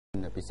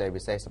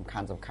ពិសេសសំខា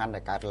ន់ដែ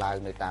លកើតឡើង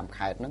នៅតាម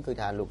ខេត្តហ្នឹងគឺ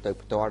ថាលោកទៅ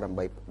ផ្ទាល់ដើម្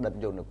បីដិត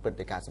យកនៅព្រឹត្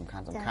តិការណ៍សំខា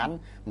ន់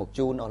មក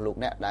ជូនដល់លោក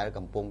អ្នកដែល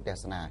កំពុងទ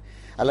ស្សនា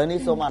ឥឡូវនេះ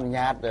សូមអនុញ្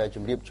ញាតជ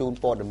ម្រាបជូន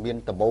ព័ត៌មាន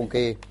ដំបូង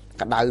គេ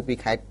ក្តៅពី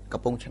ខេត្ត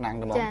កំពង់ឆ្នាំង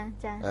ហ្មង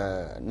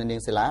នៅនា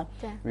ងសិលា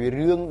វា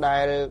រឿងដែ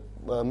ល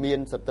មាន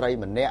ស្ត្រី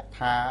ម្នាក់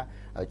ថា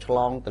ឆ្ល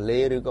ងទលេ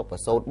ឬក៏ប្រ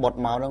សូតបុត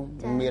មកហ្នឹង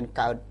មាន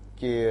កើត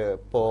ជា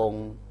ពង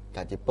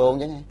កើតជាពងអ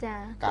ញ្ចឹង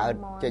កើត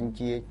ចេញ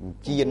ជា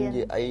ជៀន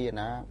ជាអី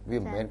ណាវា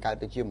មិនមែនកើត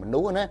ទៅជាមនុ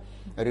ស្សណា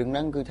រឿងហ្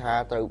នឹងគឺថា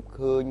ត្រូវ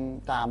ឃើញ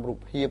តាមរូប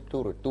ភាពទូ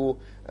រទស្សន៍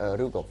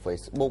ឬក៏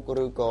Facebook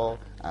ឬក៏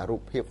រូ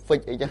បភាព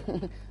Fake អីចឹង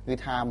គឺ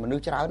ថាមនុស្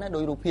សច្រើនណាដោ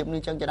យរូបភាព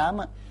នេះចឹងជាដើម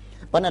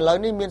ប៉ុន្តែឥឡូវ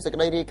នេះមានសេចក្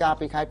តីរាយការណ៍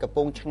ពីខេត្តកំព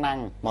ង់ឆ្នាំង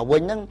មកវិ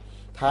ញហ្នឹង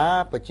ថា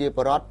ប្រជាព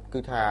លរដ្ឋគឺ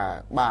ថា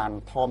បាន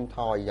ថមថ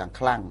យយ៉ាង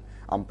ខ្លាំង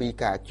អំពី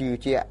ការជឿ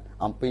ជាក់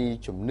អំពី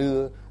ជំនឿ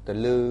ទៅ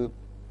លើ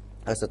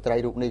ស្ត្រី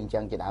រូបនេះអញ្ចឹ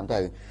ងជាដើម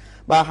ទៅ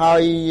បាទហើ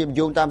យ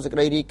យោងតាមសេចក្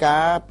តីរាយកា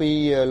រណ៍ពី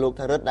លោក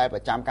ថារិទ្ធដែលប្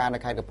រចាំការនៅ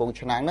ខេត្តកំពង់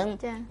ឆ្នាំងហ្នឹង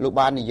លោក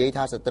បាននិយាយ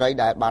ថាស្ត្រី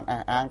ដែលបាន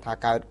អះអាងថា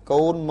កើត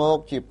កូនមក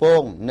ជាព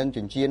ងនិង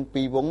ចិញ្ចៀន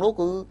ពីរវងនោះ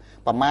គឺ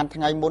ប្រហែល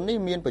ថ្ងៃមុននេះ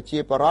មានប្រជា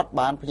ពលរដ្ឋ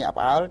បានភ្ញាក់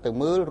ផ្អើលទៅ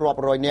មើលរា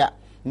ប់រយនាក់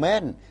មែ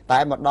នតែ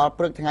មកដល់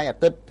ព្រឹកថ្ងៃអា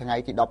ទិត្យថ្ងៃ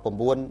ទី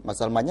19ម្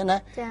សិលមិញណា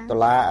តុ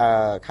លា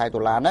ខែតុ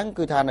លាហ្នឹង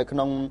គឺថានៅក្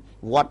នុង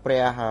វត្តព្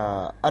រះ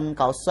អិន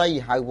កោសី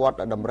ហៅវត្ត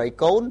ដំរី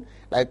កូន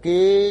ដែល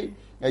គេ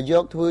យ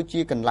កធ្វើ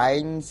ជាកន្លែ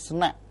ងស្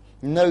នាក់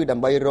នៅដើ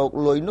ម្បីរក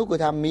លុយនោះគឺ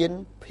ថាមាន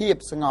ភាព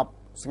ស្ងប់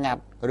ស្ងា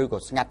ត់ឬក៏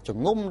ស្ងាត់ច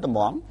ងំត្ម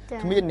ង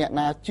គ្មានអ្នក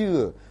ណាជឿ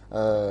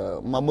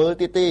មកមើល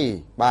ទៀតទេ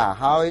បាទ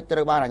ហើយត្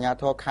រូវបានអាជ្ញា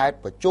ធរខេត្ត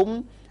ប្រជុំ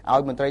ឲ្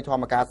យមន្ត្រីធ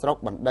ម្មការស្រុក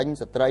បណ្ដេញ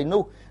ស្ត្រី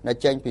នោះនៅ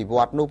ចេញពីវ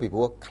ត្តនោះពីព្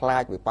រោះខ្លា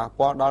ចវាប៉ះ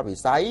ពាល់ដល់វិ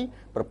ស័យ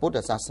ព្រះពុទ្ធ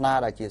សាសនា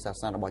ដែលជាសា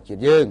សនារបស់ជា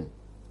តិយើង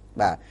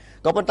បាទ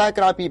ក៏ប៉ុន្តែ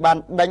ក្រោយពីបាន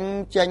ដេញ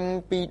ចេញ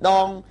ពីដ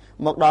ង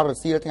មកដល់រ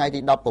សៀលថ្ងៃទី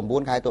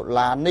19ខែតុ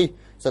លានេះ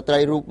ស្ត្រី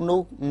រូបនោះ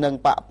និង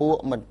បពពួក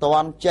មិនទា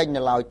ន់ចេញ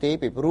នៅឡើយទេ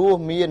ពីព្រោះ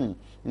មាន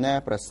ណា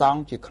ប្រសង់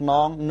ជាខ្ន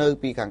ងនៅ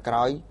ពីខាងក្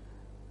រោយ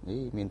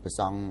នេះមានប្រ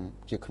សង់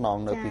ជាខ្នង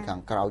នៅពីខា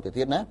ងក្រោយទៅ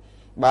ទៀតណា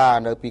បាទ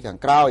នៅពីខាង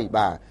ក្រោយ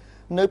បាទ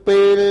នៅពេ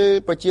ល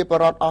ប្រជាពល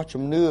រដ្ឋអស់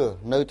ជំនឿ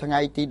នៅថ្ងៃ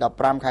ទី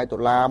15ខែតុ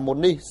លាមុន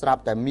នេះស្រា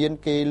ប់តែមាន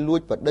គេលួ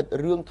ចប្រឌិត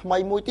រឿងថ្មី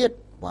មួយទៀត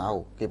វ៉ាវ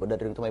គេប្រឌិត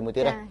រឿងថ្មីមួយ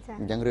ទៀតណា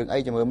អញ្ចឹងរឿងអី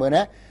ចាំមើល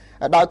ណា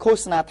ដោយឃោ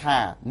សនាថា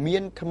មា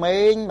នក្មេ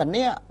ងម្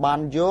នាក់បាន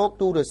យក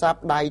ទូរស័ព្ទ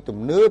ដៃទំ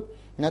នើប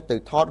ណាទៅ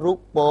ថតរូប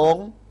ពង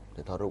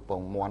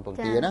មាន់ពង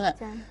ទាហ្នឹង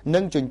និ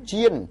ងចិញ្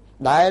ចៀន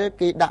ដែល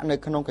គេដាក់នៅ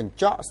ក្នុងកញ្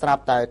ចក់ស្រា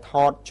ប់តែថ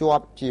តជា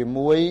ប់ជា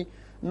មួយ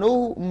នោះ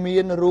មា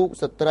នរូប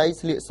ស្ត្រី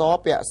ស្លៀកស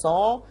ពាក់ស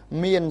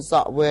មានស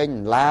ក់វែង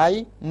ឡាយ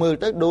មើល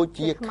ទៅដូច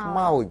ជាខ្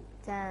មោច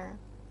ចា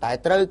តែ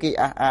ត្រូវគេ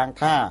អះអាង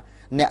ថា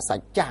អ្នកសា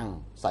ច់ចាំង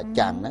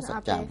ណាសា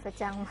ច់ចាំង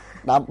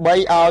ដើម្បី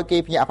ឲ្យគេ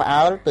ភ្ញាក់ផ្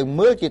អើលទៅ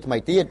មើលជាថ្មី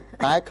ទៀត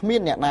តែគ្មាន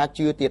អ្នកណា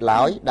ជឿទៀត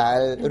ឡើយដែល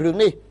រឿង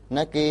នេះ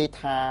ណាគេ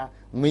ថា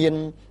មាន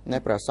នៅ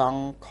ប្រសង់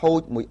ខូ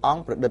ចមួយអង្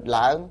គប្រឌិត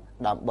ឡើង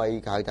ដើម្បី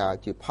គេហៅថា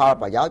ជាផល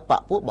ប្រយោជន៍ប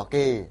ពុះរបស់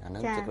គេអាហ្នឹ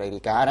ងសេចក្តី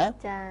រាយការណ៍ណា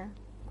ចា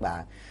បា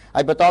ទ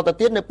ហើយបន្តទៅ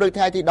ទៀតនៅព្រឹក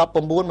ថ្ងៃទី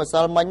19ម្សិ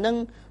លមិញហ្នឹង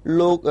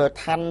លោក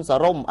ឋានស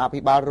រមអ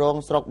ភិបាលរង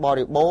ស្រុកប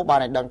រិបូរបាន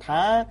ឲ្យដឹង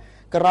ថា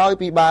ក្រោយ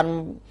ពីបាន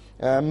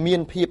មា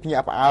នភាពភ្ញា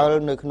ក់ផ្អើល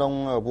នៅក្នុង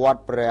វត្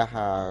តព្រះ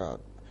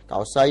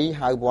កោសី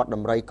ហៅវត្ត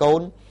ដំរីកូ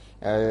ន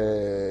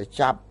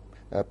ចាប់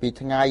ពី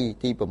ថ្ងៃ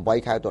ទី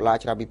8ខែតុលា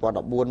ឆ្នាំ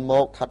2014ម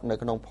កស្ថិតនៅ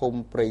ក្នុងភូមិ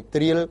ព្រៃព្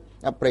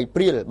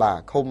រាលបាទ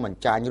ឃុំប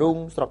ញ្ចាញរូង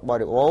ស្រុកប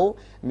រិបូរ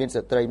មាន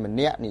ស្ត្រីម្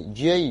នាក់និ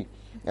យាយ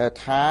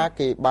ថា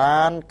គេបា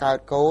នកើត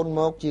កូន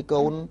មកជា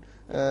កូន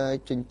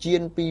ចិញ្ចៀ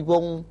នពីរវ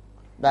ង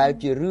ដែល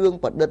ជារឿង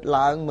ប្រឌិត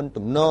ឡើងមិន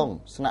ទំនង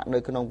ស្នាក់នៅ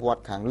ក្នុងវត្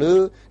តខាងលើ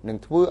នឹង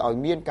ធ្វើឲ្យ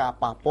មានការ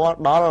ប៉ះពាល់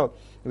ដល់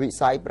វិ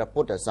ស័យព្រះពុ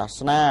ទ្ធសាស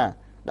នា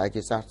ដែល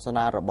ជាសាស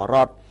នារបស់រ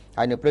ដ្ឋ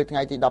ហើយនៅព្រឹកថ្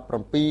ងៃទី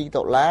17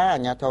តុលាអា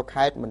ជ្ញាធរ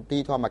ខេត្តមន្ទី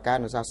រធម្មការ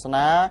និងសាស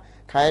នា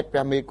ខេត្តព្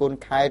រះមេគុណ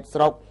ខេត្ត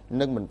ស្រុក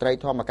និងមន្ត្រី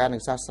ធម្មការនិ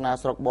ងសាសនា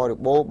ស្រុកបរិ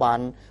បូរបាន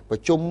ប្រ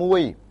ជុំមួ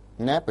យ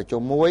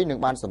នឹង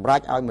បានសម្រេច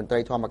ឲ្យមន្ត្រី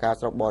ធម្មការ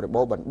ស្រុកបរិ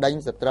បូរបណ្ដេញ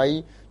ស្ត្រី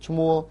ឈ្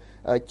មោះ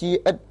ជា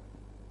អ៊ិត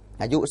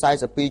អាយុ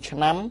42ឆ្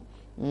នាំ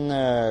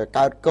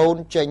កើតកូន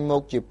ចេញម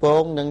កជាព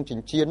ងនិងចិ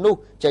ញ្ចៀននោះ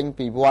ចេញ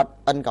ពីវត្ត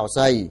អិនកោ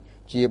សី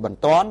ជាបន្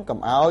ទាន់កុំ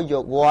ឲ្យយ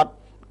កវត្ត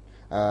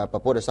ព្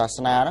រះពុទ្ធសាស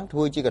នាហ្នឹងធ្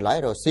វើជាកន្លែង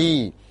រស៊ី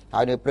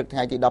ហើយនៅព្រឹកថ្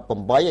ងៃទី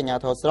18អាជ្ញា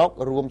ធរស្រុក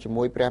រួមជា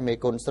មួយព្រះមេ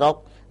គុណស្រុក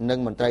និង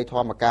មន្ត្រីធ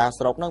ម្មការ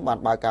ស្រុកហ្នឹងបាន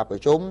បើកការប្រ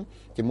ជុំ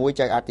ជាមួយ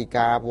ចៅអធិ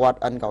ការវត្ត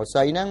អិនកោ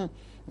សីហ្នឹង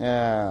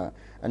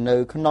នៅ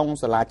ក្នុង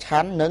សាលាឆា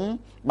ន់នឹង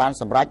បាន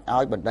សម្រេច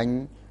ឲ្យបណ្ដេញ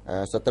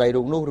ស្ត្រី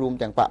រូបនោះរួម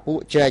ទាំងបពួក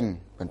ចេញ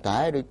ប៉ុន្តែ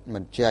ដូចមិ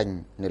នចេញ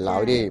នៅឡើ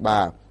យទេ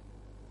បាទ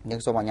យើ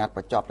ងសូមអនុញ្ញាតប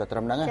ញ្ចប់តែត្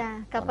រឹមហ្នឹងចា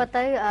ក៏ប៉ុន្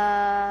តែ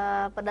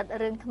ប្រឌិត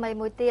រឿងថ្មី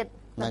មួយទៀត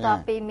បន្ទាប់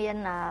ពីមាន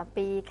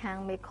ពីខាង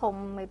មេឃុំ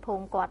មេភូ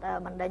មិគាត់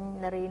បណ្ដេញ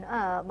នារី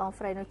បង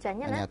ស្រីនោះចេញ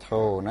ណាអា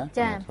ធោណា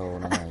អាធោ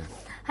ហ្នឹង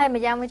ហើយ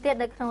ម្យ៉ាងមួយទៀត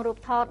នៅក្នុងរូប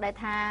ថតដែល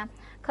ថា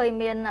ឃើញ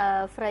មាន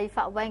ស្រីហ្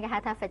វាក់វែងគេហៅ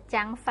ថាសាច់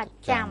ចាំងសាច់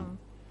ចាំ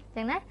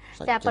ចឹងណា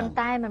ចាប៉ុន្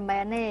តែមិនមែ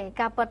នទេ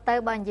ការពិតទៅ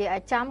បើនិយាយ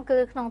ឲ្យចំគឺ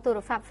ក្នុងទូរ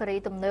ស័ព្ទស៊េរី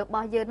ទំនើបរប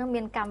ស់យើងនឹង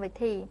មានកម្មវិ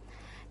ធី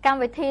ហ្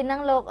នឹង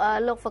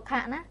លោកសុ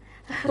ខៈណា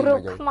រូប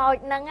ខ្មោច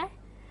ហ្នឹងណា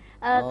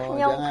ខ្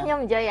ញុំ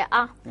និយាយអ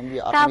ស់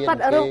ការប៉ັດ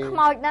រូបខ្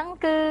មោចហ្នឹង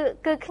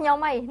គឺខ្ញុំ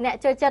ហីអ្នក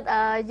ចូលចិត្ត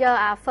យក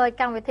អា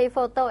កម្មវិធី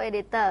photo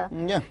editor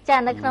ចា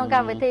នៅក្នុងក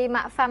ម្មវិធី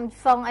Mac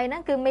Fong អីហ្នឹ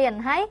ងគឺមាន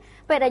ហើយ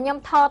ពេលដែលខ្ញុំ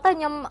ថតទៅ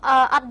ខ្ញុំ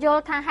អត់យ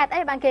ល់ថាហេតុ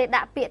អីបានគេ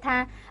ដាក់ពាក្យថា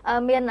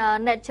មាន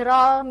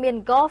natural មាន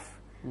golf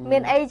មា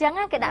នអីចឹង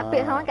គេដាក់ពា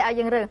ក្យហ្នឹងគេឲ្យ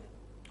យើងរើស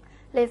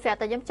លេងហ្វែ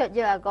តែខ្ញុំចុចយ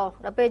កអា golf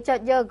ដល់ពេលចុច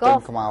យក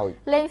golf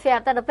លេងហ្វែ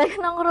តែដល់ពេល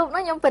ក្នុងរូបហ្នឹ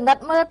ងខ្ញុំពិនិត្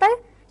យមើលទៅ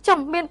ចំ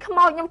មានខ្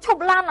មោចខ្ញុំឈ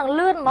ប់ឡាននឹង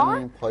លឿនហ្មង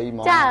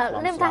ចា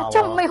ខ្ញុំថា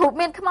ចំមានរូប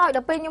មានខ្មោចដ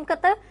ល់ពេលខ្ញុំគិត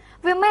ទៅ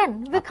វាមែន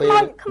វាខ្មោ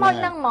ច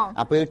ហ្នឹងហ្មង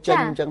អាពេលចេញ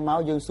អញ្ចឹងមក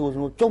យើងសួរ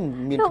ជុំ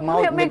មានខ្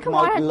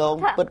មោចលង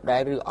ពិតដែ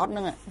រឬអត់ហ្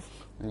នឹង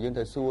យើង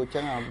ទៅសួរអញ្ចឹ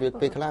ងវា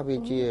ពេលខ្លះវា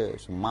ជា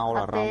សម្ោល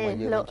អារម្មណ៍របស់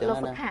យើងអញ្ចឹង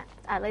ណា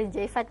ឥឡូវនិ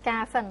យាយសាច់កា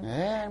រសិន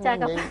ចា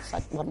ក៏សា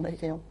ច់ប៉ុននេះ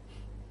ខ្ញុំ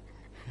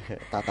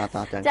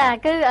ចា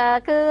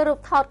គឺរូប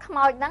ថតខ្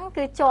មោចហ្នឹង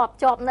គឺជា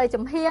ប់នៅ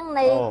ចំហៀង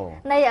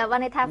នៃវ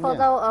ណ្ណថា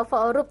photo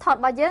រូបថតរ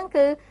បស់យើង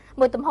គឺ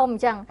មួយទំហំអ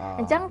ញ្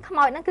ចឹងខ្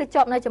មោចហ្នឹងគឺ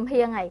ជាប់នៅចំ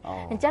ហៀងហើយ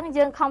អញ្ចឹង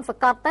យើងខំស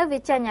កត់ទៅវា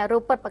ចេញរូ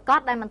បពិតប្រាកដ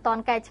ដែលមិនតា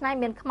ន់កែច្នៃ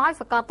មានខ្មោច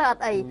សកត់ទៅអ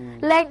ត់អី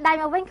លេខដៃ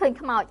មកវិញឃើញ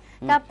ខ្មោច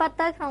ការប៉ັດ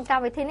ទៅក្នុងក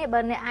ម្មវិធីនេះបើ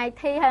អ្នក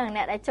IT ហើយ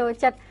អ្នកដែលចូល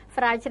ចិត្ត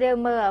ស្រាវជ្រាវ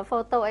មើល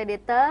photo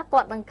editor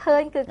គាត់នឹងឃើ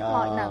ញគឺខ្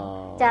មោចហ្នឹង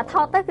ចាថ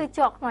តទៅគឺ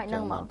ជាប់ខ្មោចហ្នឹ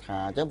ងហ្មងថា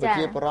អញ្ចឹងប្រ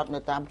ជាពលរដ្ឋនៅ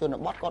តាមជន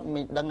បទគាត់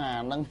មិនដឹងអា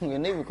ហ្នឹង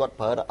នេះវាគាត់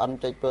ប្រើអិន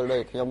ចុចពេលដូ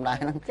ចខ្ញុំដែរ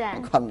ហ្នឹងគា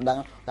ត់មិនដឹង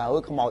ថាអើ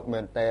ខ្មោចមែ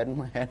នតែន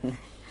មែន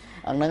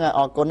អាហ្នឹងអ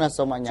រគុណណា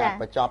សូមអញ្ញាត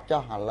បញ្ចប់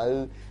ចុះឥឡូវ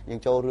យើង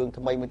ចូលរឿង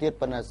ថ្មីមួយទៀត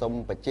ប៉ុន្តែសូម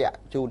បញ្ជាក់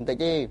ជូនតិច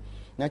ទេ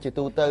ណាជា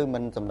ទូទៅមិ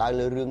នសំដៅ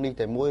លើរឿងនេះ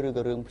តែមួយឬ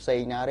ក៏រឿងផ្សេ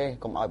ងណាទេ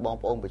កុំឲ្យបង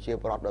ប្អូនប្រជា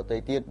ពលរដ្ឋដទៃ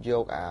ទៀតយ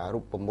កអារូ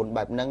បមន្ត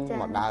បែបហ្នឹង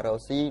មកដើររក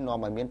ស៊ីនាំ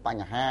ឲ្យមានប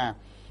ញ្ហា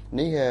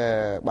នេះ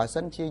បើ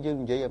សិនជាយើង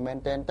និយាយឲ្យមែន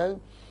តែនទៅ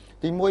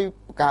ទីមួយ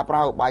ការប្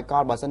រើឧបាយក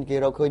លបើសិនគេ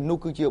រកឃើញនោះ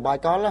គឺជាឧបាយ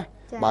កលណា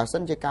បើសិ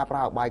នជាការប្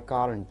រើឧបាយក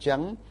លអញ្ចឹ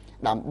ង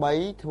ដើម្បី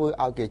ធ្វើ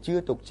ឲ្យគេជឿ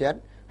ទុកចិត្ត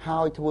ហើ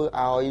យធ្វើ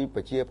ឲ្យប្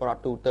រជាពលរដ្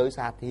ឋទូទៅ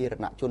សាធារ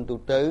ណជនទូ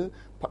ទៅ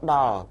ផ្ដ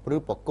ល់ឬ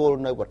បកគល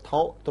នៅវត្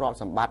ថុទ្រព្យ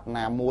សម្បត្តិ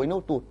ណាមួយនោះ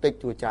ទោះតិច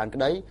ទោះច្រើនក្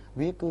តី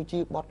វាគឺជា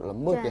បទល្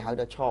មើសគេហៅ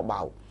ថាឆ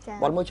បោក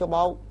បទល្មើសឆ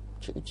បោក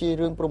ជា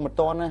រឿងព្រមត្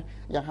តនណា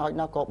យ៉ាងហោច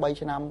ណាស់ក៏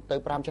3ឆ្នាំទៅ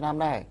5ឆ្នាំ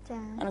ដែរ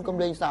អានឹងកុំ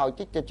លេងសើ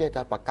ចតិចចេះ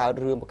តែបកកើត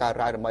រឿងបកកើត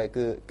រ៉ាវដើម្បី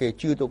គឺគេ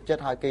ជឿទុកចិត្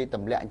តហើយគេទ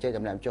ម្លាក់អញ្ចេះទ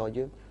ម្លាក់ចោល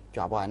យើង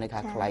ជាប់ហើយនេះថា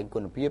ខ្លែងគុ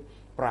ណភាព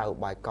ប្រើឧ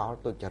បាយកល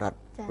ទុច្ចរិត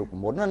រូប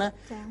មន្តណា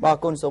បាទ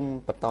គុណសូម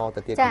បន្តទៅ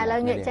ទៀតចាឥឡូ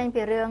វងាកចេញ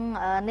ពីរឿង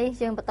នេះ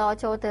យើងបន្ត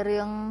ចូលទៅ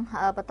រឿង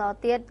បន្ត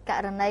ទៀតក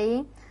រណី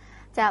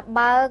ចា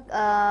បើក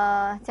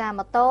ចា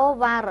ម៉ូតូ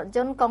វ៉ារថយ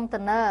ន្តកុងតឺ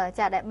ន័រ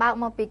ចាដែលបើក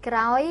មកពីក្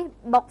រោយ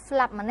បុកស្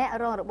លាប់ម្នាក់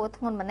រងរបួស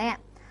ធ្ងន់ម្នាក់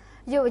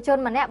យុវជន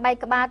ម្នាក់បែក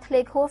ក្បាលធ្លា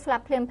យខួរស្លា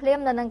ប់ភ្លាម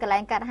នៅនឹងកន្លែ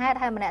ងកាត់ហេតុ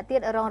ហើយម្នាក់ទៀត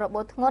រងរ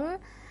បួសធ្ងន់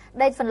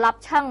ដេកសន្លប់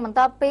ឆឹងបន្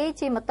ទាប់ពី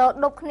ជិះម៉ូតូ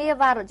ដប់គ្នា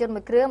វ៉ារថយន្ត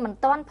មួយគ្រឿងមិន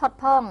ទាន់ផុត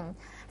ផង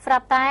ស្រា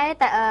ប់តែ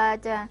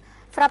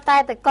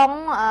តកុង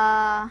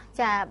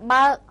ចា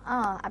បើក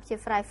អព្យា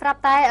ស្រ័យស្រាប់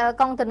តែ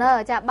កុងតឺន័រ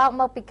ចាបើក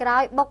មកពីក្រោ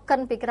យបុកកិ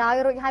នពីក្រោយ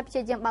រួចហើយព្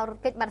យាយាមបើករថ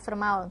គេចបាត់ស្រ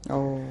មោល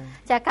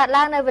ចាកាត់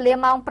ឡើងនៅវេលា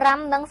ម៉ោង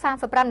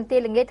 5:35 នាទី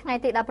ល្ងាចថ្ងៃ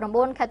ទី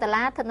 19 ខែតុ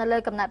លាស្ថិតនៅលើ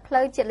កំណត់ផ្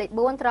លូវជាតិលេខ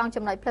 4 ត្រង់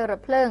ចំណុចផ្លូវរថ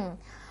ភ្លើង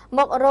ម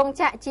ករោង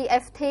ចក្រ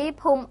GFT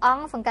ភូមិអ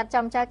ង្គសង្កាត់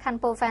ចំចៅខណ្ឌ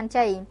ពោធិ៍សែន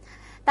ជ័យ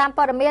តាម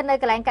ព័ត៌មាននៅ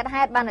កន្លែងកាត់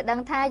ហេតុបានដឹ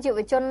ងថាយុវ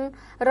ជន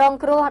រង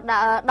គ្រោះ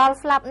ដល់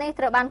ស្លាប់នេះ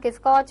ត្រូវបានគេ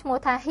ស្គាល់ឈ្មោះ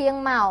ថាហៀង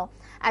ម៉ៅ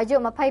អាយុ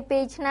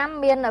22ឆ្នាំ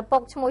មានឪពុ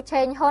កឈ្មោះ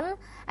ឆេងហ៊ុន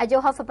អាយុ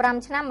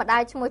65ឆ្នាំម្ដា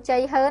យឈ្មោះជ័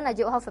យហឺនអា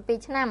យុ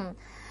62ឆ្នាំ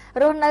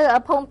រស់នៅ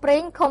ភូមិព្រី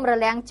ងឃុំរ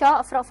លាំងចក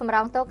ស្រុកសំ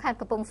រោងទោខេត្ត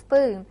កំពង់ស្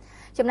ពឺ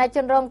ចំណែកជ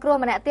នរងគ្រោះ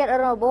ម្នាក់ទៀតរ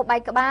ងរបួសបែ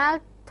កក្បាល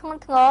ធ្ង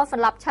ន់ធ្ងរស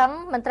ន្លប់ឆឹង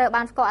មិនត្រូវ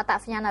បានស្គាល់អត្ត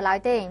សញ្ញាណនៅឡើយ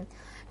ទេ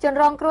ជន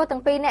រងគ្រោះទាំ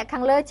ងពីរនាក់ខា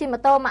ងលើជិះម៉ូ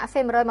តូ Max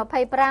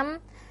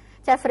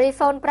 125ចា Free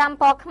Phone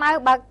 5 ពណ៌ខ្មៅ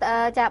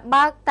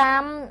បើកតា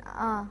ម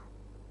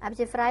អព្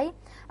យាស្រ័យ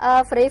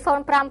Free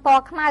Phone 5 ព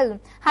ណ៌ខ្មៅ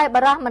ហើយប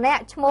រិះម្នា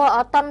ក់ឈ្មោះ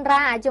តុន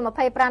រ៉ាអាយុ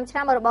25ឆ្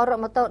នាំរបស់រថ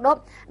ម៉ូតូឌុប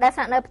ដែលស្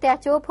នាក់នៅផ្ទះ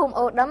ជួលភូមិ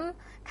អូដឹម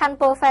ខណ្ឌ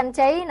ពោធិ៍សែន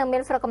ជ័យនៅមា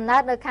នស្រុកកំណើ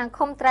តនៅខាង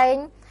ឃុំត្រែង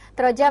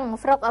ត្រយឹង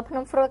ស្រុកភ្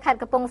នំស្រួយខេត្ត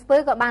កំពង់ស្ពឺ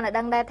ក៏បាន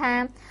ដឹងដែរថា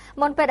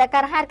មុនពេលដែល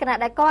កើតហេតុគណៈ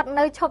ដែលគាត់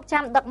នៅឈប់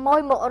ចាំដឹកម៉ួយ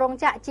មករោង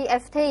ចក្រ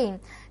GFT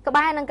ក្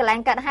បែរនឹងកន្លែង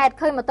កាត់ហេតុ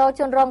ឃើញម៉ូតូ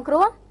ជនរងគ្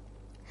រោះ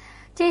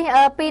ជិះ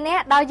2នា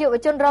ក់ដោយយុវ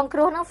ជនរងគ្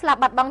រោះនឹងស្លាប់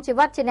បាត់បង់ជី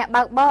វិតជាអ្នក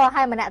បើកបរ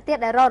ហើយម្នាក់ទៀត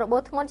ដែលរងរបួ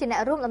សធ្ងន់ជាអ្ន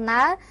ករួមដំ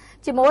ណើរ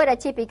ជាមួយដែល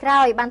ជិះពីក្រោ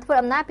យបានធ្វើ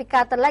ដំណើរពី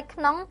ការតលិច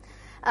ក្នុង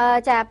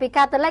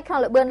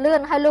លបឿនលឿន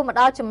ហើយលុះមក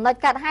ដល់ចំណុច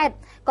កាត់ហេតុ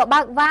ក៏បើ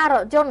កវ៉ារ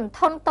ថយន្ត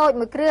ធុនតូច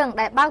មួយគ្រឿង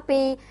ដែលបើកពី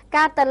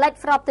ការតលិច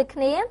ស្របទៅគ្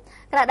នា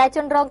ខណៈដែលជ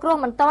នរងគ្រោះ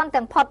មិនទាន់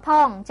ទាំងផុតផ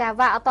ងចា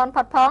វ៉ាអត់ទាន់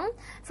ផុតផង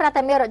ស្រាប់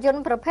តែមានរថយន្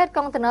តប្រភេទ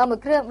កុងតឺន័រមួយ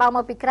គ្រឿងបើកម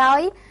កពីក្រោ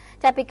យ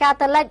ចាពីការ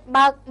តលិច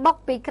បើកបុក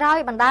ពីក្រោយ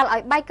បណ្ដាលឲ្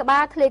យបែកក្បា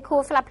លធ្លាយខួ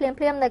រស្លាប់ភ្លា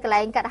មនៅកន្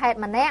លែងកាត់ហេតុ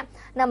ម្នាក់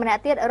នៅម្នាក់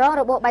ទៀតរង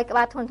របួសបែកក្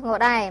បាលធ្ងន់ធ្ងរ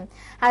ដែរ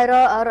ហើយ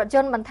រថយ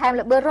ន្តបន្ថែម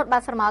លបឿនរត់បា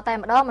ត់ស្រមោលតែ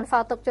ម្ដងមិនស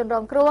ល់ទុកជនរ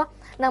ងគ្រោះ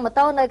និងម៉ូ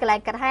តូនៅកន្លែង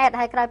កាត់ហេតុ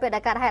ហើយក្រោយពេលដែ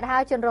លកាត់ហេតុហើ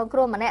យជនរងគ្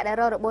រោះម្នាក់ដែល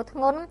រងរបួសធ្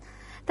ងន់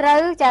ត្រូ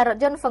វចារថ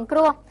យន្តសង្គ្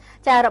រោះ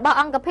ចារបស់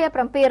អង្គភាព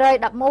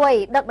711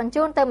ដឹកបញ្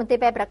ជូនទៅមន្ទីរ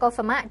ពេទ្យព្រះកុ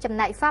សុមៈចំ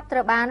ណែកហ្វាប់ត្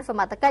រូវបានសម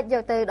ត្ថកិច្ចយ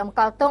កទៅតម្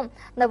កល់ទុក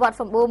នៅវត្ត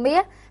សម្បូរមា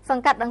សស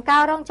ង្កាត់ដង្កោ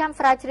រងចាំ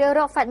ស្រាវជ្រាវរ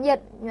កសាច់ញា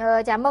តិ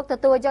ចាមកទ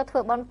ទួលយកធ្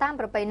វើបុណ្យតាម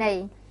ប្រពៃណី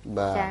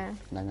បាទ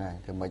ហ្នឹងហើយ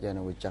ធ្វើម៉េចឲ្យ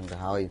នៅចឹងទៅ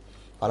ហើយ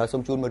ឥឡូវសូ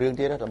មជូនមួយរឿង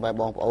ទៀតដើម្បី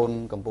បងប្អូន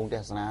កំពុងទេ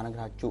សនានឹង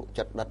ថាជក់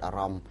ចិត្តដិតអារ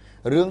ម្មណ៍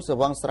រឿងស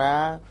វង្សស្រា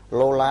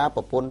ឡូឡា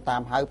ប្រពន្ធតា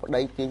មហៅប្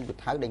តីទាញព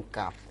ថៅដេញ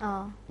កាប់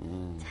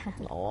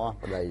ល្អ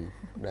ប្តី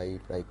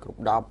គ្រប់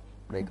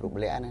10ប្តីគ្រប់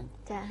លក្ខណា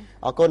ចា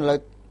អរគុណឥឡូវ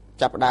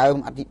ចាប់ដើម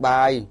អធិប្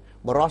បាយ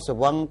បរោះស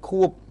វង្ស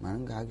ខួបហ្នឹង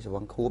គេហៅសវ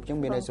ង្សខួបអញ្ចឹង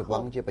មានតែសវ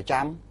ង្សជាប្រ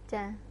ចាំ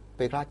ចា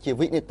ពេលខ្លះជា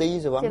វិនាទី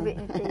សវង្ស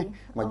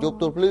មកយប់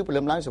ទូលភ្លឺព្រ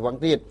លឹមឡើងសវង្ស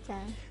ទៀតចា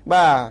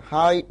បាទ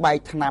ហើយបែក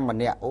ថ្នាំម្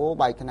នាក់អូ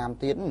បែកថ្នាំ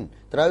ទៀត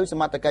ត្រូវស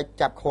មត្ថកិច្ច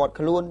ចាប់ឃាត់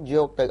ខ្លួនយ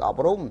កទៅអ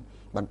ប់រំ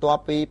បន្ទា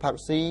ប់ពីផឹក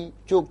ស៊ី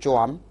ជោគ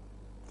ជាំ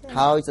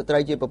ហើយស្ត្រី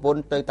ជាប្រពន្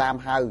ធទៅតាម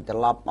ហៅត្រ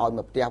ឡប់ឲ្យម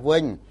កផ្ទះវិ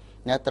ញ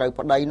ណាត្រូវ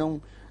ប្តីនោះ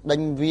ដេ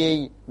ញវាយ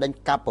ដេញ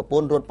កាប់ប្រព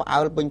ន្ធរត់ផ្អើ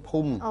លពេញ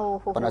ភូមិ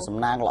ប៉ុន្តែសំ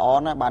ណាងល្អ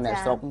ណាស់បានអ្នក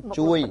ស្រុក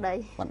ជួយ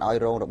មិនឲ្យ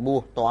រងរបួ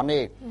សតនទេ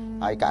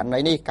ហើយករណី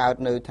នេះកើត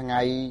នៅថ្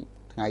ងៃ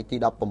ទី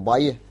18ប្រ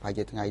ហែល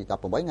ជាថ្ងៃ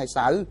18ថ្ងៃ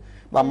សៅរ៍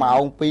បាទម៉ោ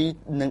ង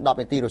 2:10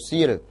 នាទីរ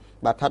សៀល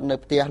បាទស្ថិតនៅ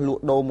ផ្ទះល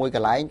ក់ដូរមួយក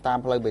ន្លែងតាម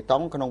ផ្លូវបេតុ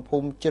ងក្នុងភូ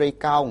មិជ្រៃ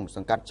កោងស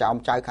ង្កាត់ចោម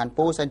ចៅខណ្ឌ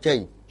ពោធិ៍សែនជ័យ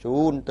ជូ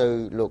នទៅ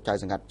លោកចៅ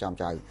សង្កាត់ចោម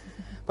ចៅ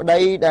ប្តី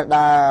ដែ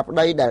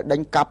លដេ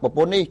ញកាប់ប្រព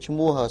ន្ធនេះឈ្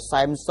មោះ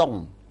សែមសុង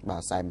បា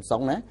ទសែមសុ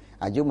ងណា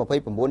អាយុ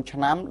29ឆ្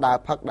នាំដើរ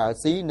ផឹកដើរ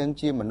ស៊ីនិង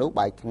ជាមនុស្ស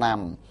បែកថ្នាំ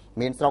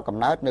មានស្រុកកំ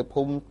ណើតនៅ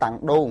ភូមិតាំង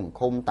ដូង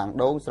ឃុំតាំង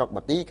ដូងស្រុក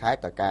បាទីខេត្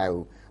តតាកែវ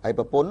ហើយ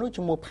ប្រពន្ធនោះ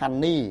ឈ្មោះផាន់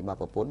នីបាទ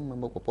ប្រពន្ធ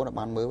មុខប្រពន្ធ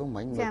បានមើល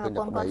មិញមើលឃើញ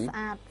តែប្តី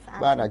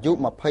បាទអាយុ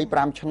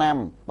25ឆ្នាំ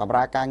បម្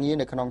រើការងារ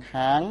នៅក្នុង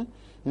ហាង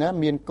ណា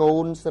មានកូ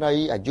នស្រី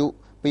អាយុ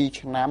2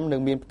ឆ្នាំនិ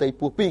ងមានផ្ទៃ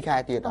ពោះ2ខែ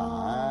ទៀត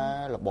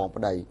លបង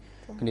ប្តី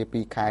គ្នា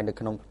2ខែនៅ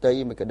ក្នុងផ្ទៃ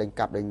មិនក៏ដេញ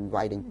កាប់ដេញ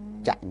វាយដេញ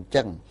ចាក់អញ្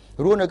ចឹង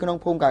រស់នៅក្នុង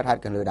ភូមិកើតហេ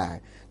តុកន្លឺដែរ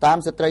តាម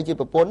ស្ត្រីជា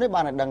ប្រពន្ធនេះ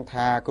បានដឹង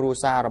ថាគ្រួ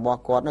សាររបស់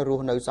គាត់រ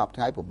ស់នៅសព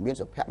ថ្ងៃពុំមាន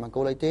សុភមង្គ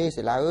លអីទេ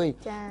សិលាអើយ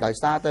ដោយ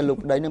សារតែលោក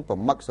ប្តីនឹងប្រ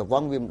មឹកសវ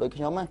ង្សវាមិនដូច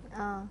ខ្ញុំណា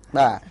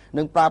បាទ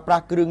នឹងប្រើប្រា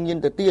ស់គ្រឿងញៀន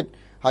ទៅទៀត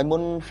ហើយមុ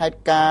នហេតុ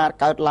ការណ៍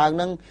កើតឡើង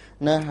នឹង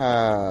ណា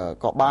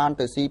ក៏បាន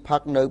ទៅស៊ីផឹ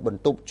កនៅប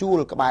ន្ទប់ជួល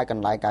ក្បែរក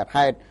ន្លែងកើត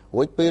ហេតុ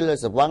រួចពេល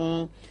សវង្ស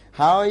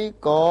ហើយ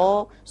ក៏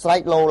ស្រែ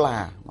កឡូឡា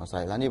មកស្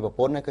រែកឡានេះប្រ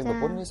ពន្ធឃើញប្រ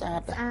ពន្ធនេះស្អា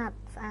ត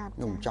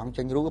ខ្ញុំចង់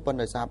ចេញរូបប៉ុន្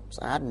តែ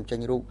ស្អាតមិនចេ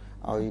ញរូប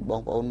ឲ្យប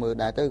ងប្អូនមើល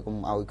ដែរទៅកុំ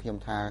ឲ្យខ្ញុំ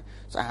ថា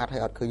ស្អាតហើ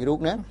យអត់ឃើញរូប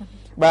ណា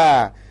បា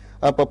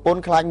ទប្រពន្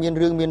ធខ្លាចមាន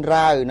រឿងមាន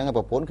រាវហ្នឹង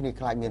ប្រពន្ធគ្នា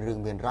ខ្លាចមានរឿង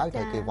មានរាវត្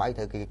រូវគេវាយ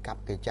ត្រូវគេកាប់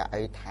គេចាក់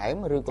អីថែម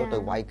ឬក៏ទៅ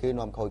វាយគេ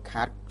នាំខូច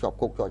ខាតជាប់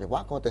គុកជាប់ច្បា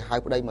ប់ក៏ទៅហៅ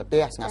ប្តីមកផ្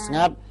ទះស្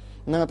ងាត់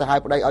នឹងទៅហៅ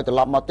ប្តីឲ្យត្រ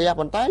ឡប់មកផ្ទះ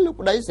ប៉ុន្តែលោក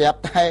ប្តីស្រាប់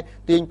តែ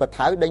ទាញប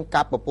ថៅដេញ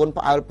កាប់ប្រពន្ធ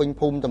ផ្អើលពេញ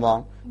ភូមិតែហ្មង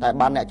តែ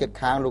បានអ្នកជិត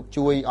ខាងលោក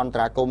ជួយអន្ត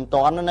រាគមន៍ត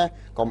ន់ណា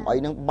កុំអី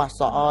នឹងបាស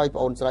សក់ឲ្យបង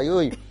អូនស្រី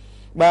អើយ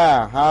បាទ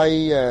ហើយ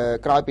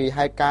ក្រោយពី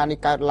ហេតុការណ៍នេះ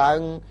កើតឡើង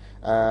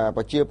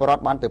ប្រជាពលរដ្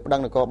ឋបានទៅប្តឹ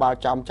ងនគរបាល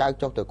ចោមចៅ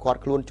ចុះទៅឃាត់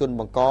ខ្លួនជន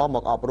បង្កម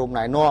កអប់រំ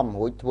ណែនាំ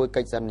រួចធ្វើ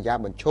កិច្ចសន្យា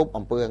បញ្ឈប់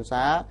អំពើហិង្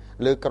សា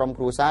លើក្រុម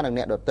គ្រួសារនិង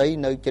អ្នកដទៃ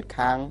នៅជិត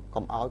ខាង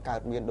កុំឲ្យកើត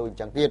មានដូចអញ្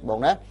ចឹងទៀតបង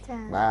ណា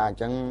បាទអញ្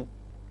ចឹង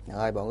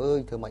ហើយបងអើយ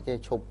ធ្វើម៉េចទេ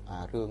ឈប់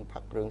រឿងផឹ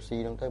ករឿងស៊ី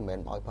ហ្នឹងទៅមិនមែន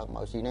ឲ្យផឹកម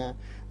កស៊ីណា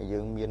យើ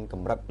ងមានក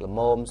ម្រិតល្ម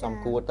មសំ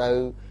គួរទៅ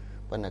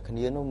ប៉ុន្តែគ្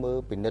នានោះមើល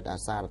ពិនិត្យអា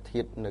សារ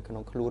ធាតុនៅក្នុ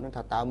ងខ្លួនហ្នឹង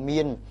ថាតើ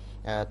មាន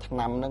ថ្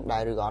នាំហ្នឹងដែ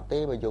រឬអត់ទេ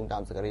បើយោងតា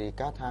មសេចក្តីរាយ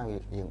ការណ៍ថា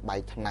យើងបែ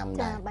កថ្នាំ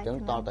ដែរអញ្ចឹង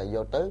តតែយ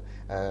កទៅ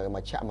ម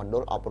ជ្ឈមណ្ឌ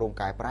លអប់រំ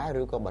កែប្រែ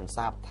ឬក៏បន្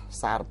សាប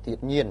សារធា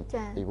តុញៀន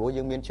ពីព្រោះ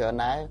យើងមានច្រើន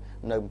ដែរ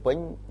នៅភ្នំពេញ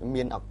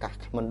មានឱកាស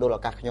មណ្ឌលឱ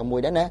កាសខ្ញុំមួ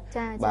យដែរណា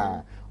បាទ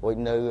រួច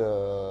នៅ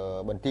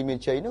បន្ទាយមាន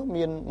ជ័យនោះ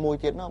មានមួយ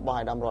ទៀតនោះបង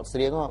អាដាមរតស្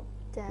រៀង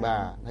បា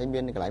ទហើយមា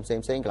នកន្លែងផ្សេង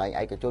កន្លែង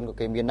ឯកជនក៏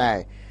គេមានដែរ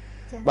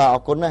បាទអ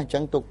រគុណណាស់អញ្ចឹ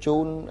ងទុកជូ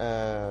ន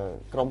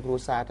ក្រុមគ្រួ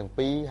សារទាំង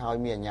ពីរហើយ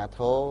មានអាជ្ញាធ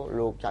រ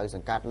លោកចៅស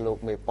ង្កាត់លោក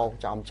មេប៉ុស្តិ៍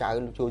ចោមចៅ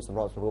ជួយសម្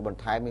របសម្រួលបន្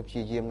ថែមមានព្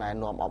យាយាមណែ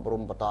នាំអប់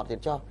រំបន្តទៀត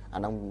ចុះអា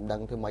នោះមិនដឹ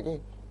ងធ្វើម៉េចទេ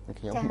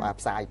ខ្ញុំបាន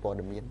ផ្សាយព័ត៌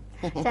មាន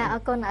ចាអ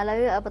រគុណឥឡូវ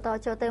បន្ត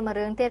ចូលទៅមួយ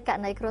រឿងទៀតករ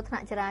ណីគ្រោះថ្នា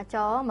ក់ចរាច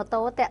រណ៍ម៉ូ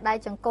តូតាក់ដៃ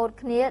ចង្កូត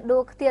គ្នាដួ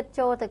លខ្ទាត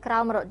ចូលទៅក្រោ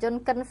មរថយន្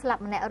តកិនស្លា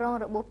ប់ម្នាក់រង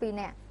របួស2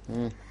នាក់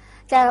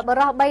ចាប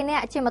រោះ3នា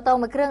ក់ជិះម៉ូតូ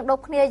មួយគ្រឿងដ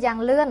ប់គ្នាយ៉ាង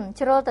លឿន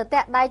ជ្រុលទៅ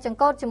តាក់ដៃចង្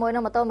កូតជាមួយនឹ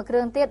ងម៉ូតូមួយគ្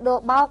រឿងទៀតដួល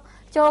បោក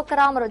ចូលក្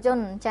រោមរថយ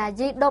ន្តចា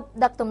យីដប់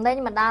ដឹកទំនិញ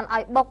បណ្ដាលឲ្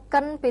យបុក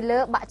កិនពីលើ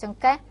បាក់ចង្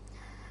កេះ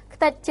ខ្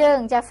ទេចជើង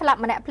ចាស្លាប់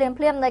ម្នាក់ភ្លាម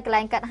នៅកន្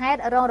លែងកាត់ហេតុ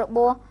រងរ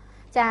បួស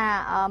ចា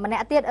ម្នា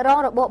ក់ទៀតរង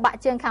របួសបាក់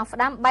ជើងខាងស្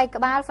ដាំបែក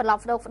ក្បាលសន្ល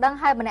ប់ស្ដោកស្ដឹង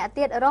ហើយម្នាក់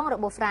ទៀតរងរ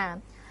បួសស្រាល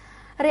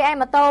រីឯ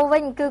ម៉ូតូវិ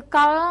ញគឺក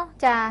ល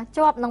ចា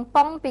ជាប់នឹង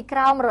ប៉ុងពីក្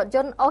រោមរថយ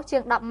ន្តអូសជា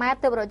ង10ម៉ែត្រ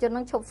ទើបរថយន្ត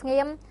នឹងឈប់ស្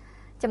ងៀម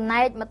ចំ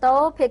ណែកម៉ូតូ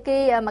ភាគី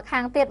ម្ខា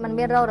ងទៀតមិន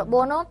មានរងរបួ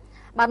សនោះ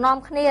បាននាំ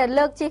គ្នា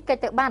លើកជិះកិច្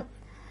ចទៅបាត់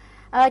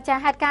ចា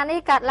ហេតុការណ៍នេះ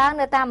កើតឡើង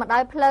នៅតាមបណ្ដោ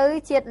យផ្លូវ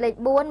ជាតិលេខ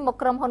4មុខ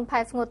ក្រុមហ៊ុនផែ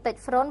ស្ងួតតិច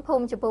ហ្វ្រុនភូ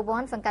មិចំពោះវ័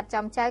នសង្កាត់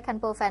ចំចៅខណ្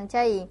ឌពោធិ៍សែន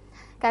ជ័យ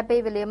កាលពី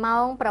វេលាម៉ោ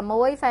ង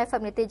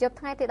 6:40 នាទីយប់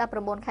ថ្ងៃទី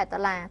19ខែតុ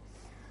លា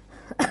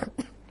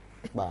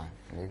បាទ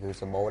នេះគឺ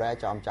សម្បូរដែរ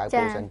ចំចៅ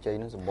ពោធិ៍សែនជ័យ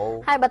នឹងសម្បូរ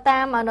ហើយបើតា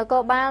មនគ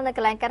របាលនៅក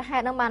ន្លែងកាត់ហេ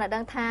តុនឹងបានដឹ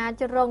ងថា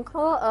ជនរងគ្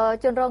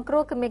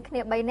រោះគឺមានគ្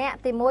នា3នាក់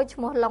ទី1ឈ្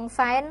មោះឡុង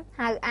ហ្វែន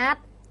ហៅអាត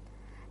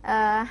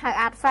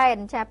ហ្វែន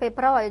ចាពេល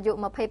ប្រុសអាយុ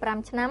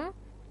25ឆ្នាំ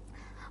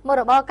មុខ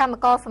របរកម្ម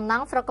ករសំណ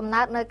ង់ស្រុកកំ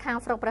ណើតនៅខាង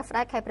ស្រុកព្រះស្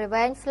ដេចខេត្តព្រៃ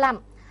វែងស្លាប់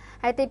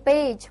ហើយទី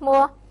2ឈ្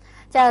មោះ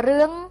ចា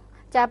រឿង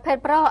ចាភេទ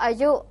ប្រុសអា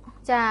យុ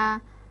ចា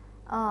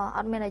អ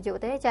ត់មានអាយុ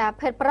ទេចា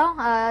ភេទប្រុស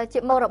ជា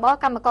មុខរបរ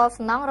កម្មករ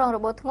សំណង់រងរ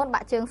បួសធ្ងន់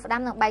បាក់ជើងស្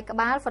ដាំនិងបែកក្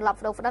បាលស្លាប់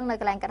ស្ដឹងនៅ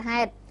កន្លែងកើត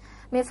ហេតុ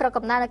មានស្រុក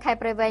កំណើតនៅខេត្ត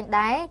ព្រៃវែង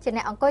ដែរជា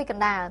អ្នកអង្គុយក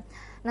ណ្ដាល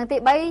នឹងទី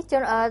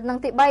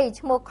3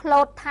ឈ្មោះក្លូ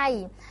តថៃ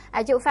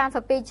អាយុ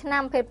32ឆ្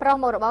នាំភេទប្រុស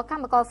មុខរបរក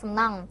ម្មករសំ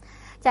ណង់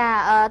ចា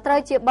ត្រូវ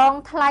ជាបង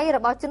ថ្លៃរ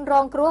បស់ជនរ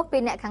ងគ្រោះពី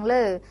អ្នកខាង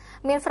លើ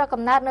មានស្រុក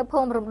កំណើតនៅភូ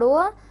មិរំដួ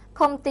ល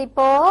ឃុំទី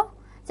ពោ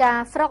ចា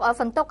ស្រុក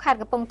សន្ទុកខេត្ត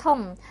កំពង់ធំ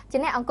ជា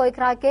អ្នកអង្គុយ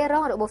ក្រោយគេរ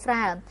ងរបួសស្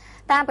រាល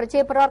តាមប្រជា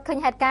ពលរដ្ឋឃើញ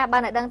ហេតុការណ៍បា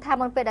នដឹងថា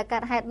មុនពេលដែលកើ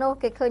តហេតុនោះ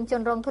គេឃើញជ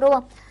នរងគ្រោះ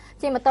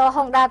ជិះម៉ូតូ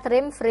Honda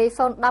Dream Free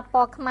 010 ព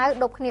ណ៌ខ្មៅ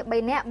ដប់គ្នា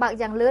3នាក់បើក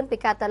យ៉ាងលឿនពី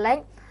កាតលេច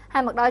ហើ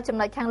យមកដល់ចំ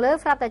ណុចខាងលើ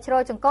ស្រាប់តែជ្រុ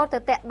លចង្កូតទៅ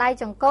តាក់ដៃ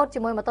ចង្កូតជា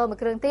មួយម៉ូតូមួយ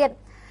គ្រឿងទៀត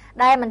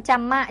ដែលមិន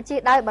ចាំម៉ាក់ជិះ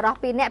ដោយបរិះ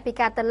2នាក់ពី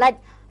កាតលេច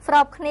ស្រ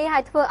បគ្នាហើ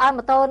យធ្វើឲ្យ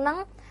ម៉ូតូហ្នឹង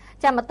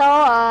ចាំម៉ូតូ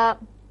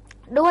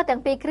ដួលទាំ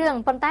ងពីរគ្រឿង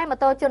ប៉ុន្តែម៉ូ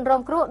តូជនរ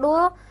ងគ្រោះដួ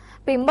ល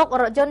ពីមុខ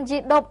រថយន្ត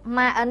G10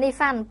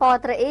 Nissan ពណ៌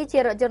ត្រេអ៊ីជា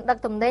រថយន្តដឹក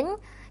ទំនិញ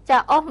ចា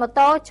អស់ម៉ូ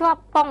តូជាប់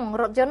ប៉ុង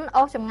រថយន្តអ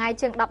ស់ចម្ងាយ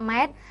ជាង10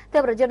ម៉ែត្រទើ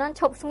បរថយន្តនឹង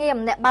ឈប់ស្ងៀម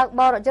អ្នកបើក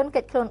បររថយន្ត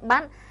គេចខ្លួនបា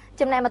ត់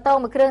ចំណែកម៉ូតូ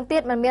មួយគ្រឿងទៀ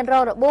តមិនមានរ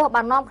ងរបួស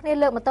បាននាំគ្នា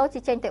លើកម៉ូតូ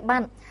ជិះចេញទៅបា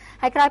ត់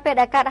ហើយក្រោយពេល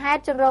ដែលកើតហេ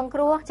តុជនរងគ្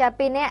រោះចា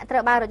2នាក់ត្រូ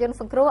វបានរថយន្ត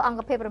សង្គ្រោះអង្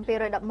គភាព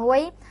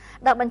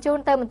711ដឹកបញ្ជូន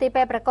ទៅមន្ទីរ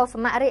ពេទ្យប្រកុសស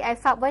មរីឯ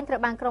ហ្វាប់វិញត្រូ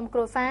វបានក្រុមគ្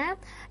រួសារ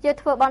យក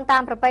ធ្វើបន់តា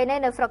មប្រពៃណី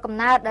នៅស្រុកកំ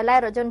ណើតដែល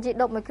រថយន្ត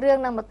G10 មួយគ្រឿង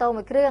និងម៉ូតូ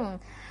មួយគ្រឿង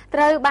ត្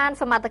រូវបាន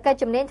សមត្ថកិច្ច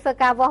ជំនាញធ្វើ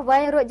ការវាស់វែ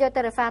ងរួចយក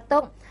ទៅរក្សាទុ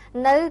ក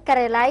នៅកា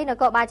រិយាល័យន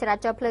គរបាលចរា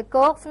ចរណ៍ផ្លូវ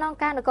គោកស្នង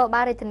ការនគរបា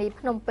លរាជធានី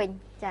ភ្នំពេញ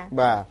ចា៎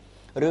បាទ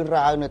រឿង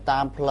រ៉ាវនៅតា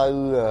មផ្លូវ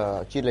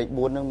ជាលេខ4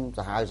ហ្នឹង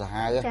សាហាវចា៎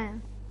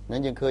ហ្នឹ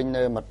ងយើងឃើញ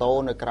នៅម៉ូតូ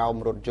នៅក្រោម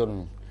រថយន្ត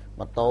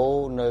ម៉ូតូ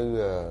នៅ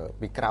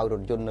ពីក្រោយរ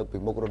ថយន្តនៅពី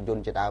មុខរថយន្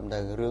តជាដើមទៅ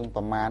រឿង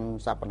ប្រហែល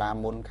សប្តាហ៍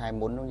មុនខែ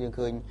មុននោះយើង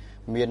ឃើញ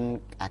មាន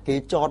អាគេ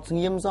ចតស្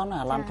ងៀមសោះណា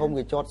ឡានធំ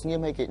គេចតស្ងៀម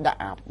ហើយគេដាក់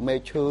អាមេ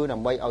ឈើដើ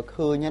ម្បីឲ្យ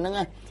ឃើញហ្នឹង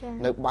ណា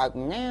នៅបើក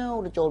ងាវ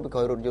ទៅចូលពីក្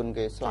រោយរថយន្ត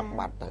គេស្លាប់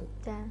បាត់ទៅ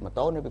ម៉ូ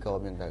តូនៅពីក្រោយ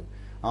អញ្ចឹងទៅ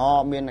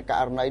មានក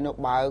រណីនោះ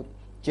បើក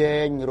ជែ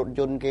ងរថ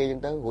យន្តគេអ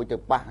ញ្ចឹងទៅរួចទៅ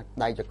ប៉ះ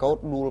ដៃចកោត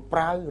ដួលប្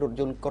រាវរថ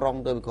យន្តក្រុង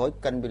ទៅពីក្រោយ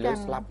កិនពីលើ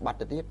ស្លាប់បាត់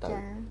ទៅទៀតទៅ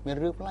មាន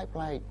រឿងប្លែកច្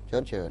រើ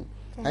ន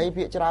ហើយ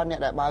ភាគច្រើនអ្នក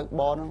ដែលបើក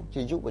បរនោះ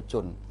ជាយុវជ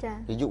ន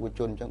អ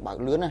ញ្ចឹងបើក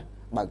លឿនណា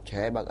បើក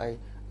ឆែបើកអី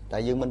តែ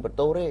យើងមិនបន្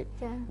ទោសទេ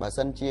បើ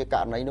សិនជាក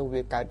រណីនោះ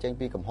វាកើតចេញ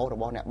ពីកំហុសរ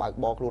បស់អ្នកបើក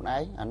បរខ្លួនឯ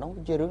ងអានោះ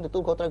ជារឿងទទួ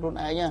លខុសត្រូវខ្លួនឯ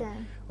ងណា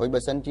ហើយបើ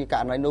សិនជាក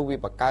រណីនោះវា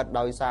បង្កើត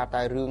ដោយសារ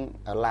តែរឿង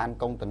ឡាន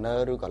កុងតឺន័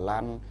រឬក៏ឡា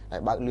នដែ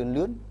លបើកលឿ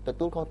នទ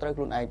ទួលខុសត្រូវ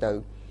ខ្លួនឯងទៅ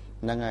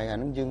ហ្នឹងហើយអា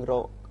នឹងយើងរ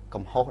ក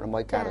កំហុសដើម្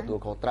បីការទទួល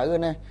ខុសត្រូវ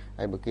ណា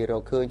ហើយបើគេរ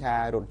កឃើញថា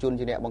រថយន្ត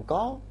ជាអ្នកបង្ក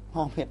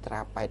មានត្រា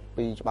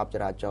82ច្បាប់ច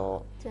រាចរណ៍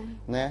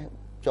ណា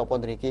ជាប់ព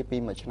ន្ធនាគារពី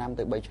1ឆ្នាំ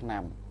ទៅ3ឆ្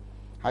នាំ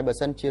ហើយបើ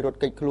សិនជារត់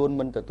គេចខ្លួន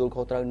មិនទទួល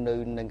ខុសត្រូវនៅ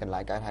នឹងកន្លែ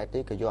ងកើតហេតុទេ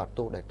ក៏យកអត់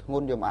ទោសដែលធ្ង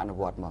ន់យកមកអនុ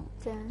វត្តហ្មង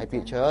ហើយភា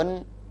គច្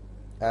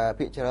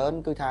រើន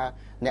គឺថា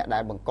អ្នកដែ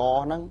លបង្ក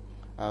ហ្នឹង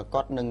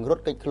គាត់នឹងរ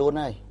ត់គេចខ្លួន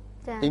ហើយ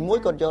ទី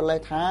1គាត់យកលេស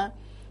ថា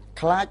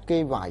ខ្លាចគេ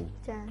វាយ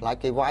ខ្លាច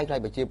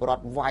ប្រជាពលរ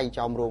ដ្ឋវាយ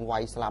ចោមរោងវា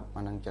យស្លាប់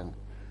អាហ្នឹងអញ្ចឹង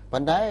ប៉ុ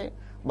ន្តែ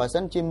បើសិ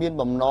នជាមាន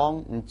បំណង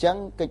អញ្ចឹង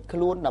គេចខ្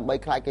លួនដើម្បី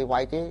ខ្លាចគេវា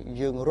យទេ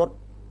យើងរត់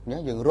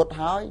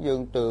ហើយយើ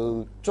ងទៅ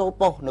ចូល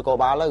ប៉ុស្តិ៍នគរ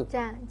បាលទៅ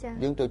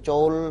យើងទៅចូ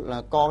ល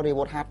កងរាជ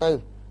វុធហត្ថទៅ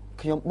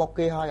ខ្ញុំបុក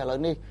គេហើយឥឡូវ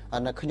នេះ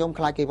ខ្ញុំ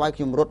ខ្លាចគេវាយ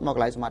ខ្ញុំរត់មកក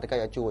ន្លែងសមាជិកឲ្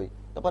យជួយ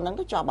តែប៉ុណ្្នឹង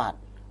ទៅចប់បាត់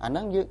អាហ្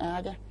នឹងយើងអា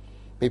ច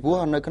ពីព្រោះ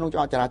នៅក្នុងច្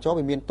បាប់ចរាចរណ៍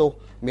វាមានទោស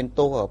2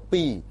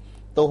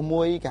ទោស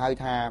មួយគេហៅ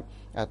ថា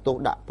ទោស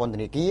ដាក់ពន្ធ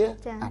នាគារ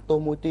អាទោស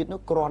មួយទៀតនោះ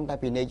គ្រាន់តែ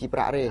ពិន័យជាប្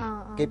រាក់ទេ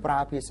គេប្រើ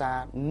ភាសា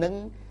នឹង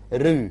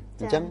ឬ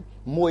អញ្ចឹង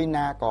មួយ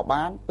ណាក៏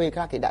បានពេលខ្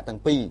លះគេដាក់ទាំ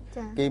ងពីរ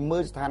គេមើ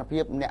លស្ថានភា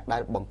ពអ្នកដែ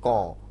លបង្ក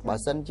បើ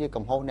សិនជា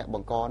កំហុសអ្នកប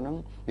ង្កហ្នឹង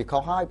វាខុ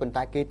សហើយប៉ុន្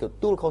តែគេទ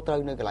ទួលខុសត្រូវ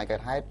នៅកន្លែងកើ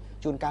តហេតុ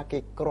ជួនកាលគេ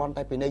គ្រាន់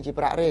តែពិន័យជា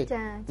ប្រាក់ទេ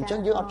អញ្ចឹង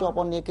យើងអត់ជាប់ព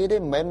ន្ធនាគារទេ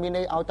មិនមែនមាន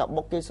ន័យឲ្យតែ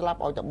បុកគេស្លាប់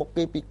ឲ្យតែបុក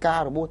គេពីកា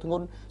ររបួសធ្ង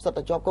ន់សិត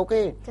តែជាប់គុក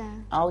ទេឲ្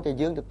យតែ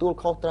យើងទទួល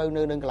ខុសត្រូវ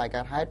នៅនឹងកន្លែង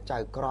កើតហេតុចៅ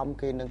ក្រម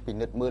គេនឹងពិ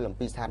និត្យមើលអំ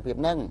ពីស្ថានភាព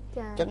ហ្នឹង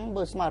អញ្ចឹង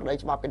មើលស្មារតី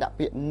ច្បាប់គេដាក់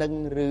ពាក្យនឹង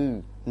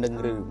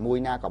ឬមួយ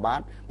ណាក៏បាន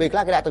ពេលខ្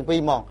លះគេដាក់ទាំងពីរ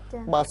ហ្មង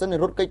បើសិន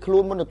រត់គេចខ្លួ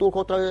នមិនទទួល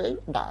ខុសត្រូវអី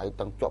ដាក់ឲ្យ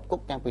ទាំងជាប់គុ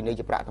កទាំងពិន័យ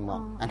ជាប្រាក់ហ្មង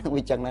អាហ្នឹង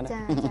វាចឹងណា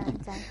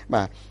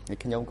បាទ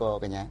ខ្ញុំក៏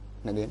កញ្ញា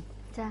នៅនេះ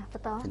ចាប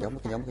ន្ត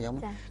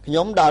ខ្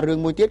ញុំដល់រឿង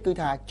មួយទៀតគឺ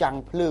ថាចាំង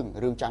ភ្លើង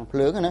រឿងចាំងភ្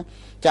លើងណា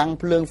ចាំង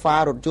ភ្លើងហ្វា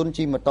រថយន្ត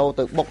ជិះម៉ូតូ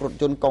ទៅបុករថ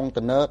យន្តកុង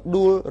តឺន័រ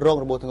ដួលរង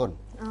របួសធ្ងន់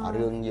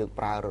រឿងយើង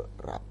ប្រើរឿ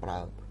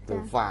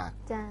ងហ្វា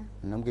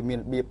ហ្នឹងគេមាន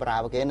បៀប្រើ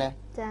គេណា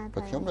ព្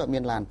រោះខ្ញុំមា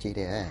នឡានជិះ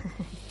ទេ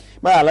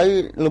បាទឥឡូវ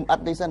លំអិត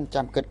នេះសិន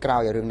ចាំគិតក្រោ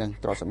យរឿងហ្នឹង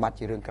ទ្រព្យសម្បត្តិ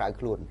ជារឿងក្រៅ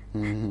ខ្លួន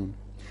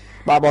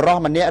បាទបរិស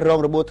ម្នាក់រង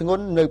របួសធ្ង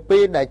ន់នៅពេ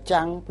លដែល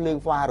ចាំងភ្លើង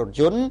ហ្វារថ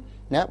យន្ត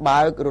ណាបើ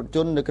ករថយ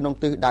ន្តនៅក្នុង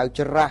ទិសដៅ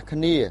ច្រាស់គ្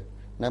នា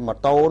នៅម៉ូ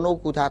តូនោះ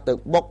គឺថាទៅ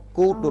បុក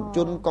គូតរថយ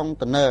ន្តកុង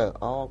តឺន័រ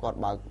គាត់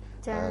បើក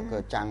ក៏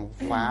ចាំង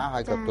ហ្វាហើ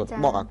យក៏ទៅ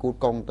បុកអាគូត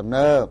កុងតឺ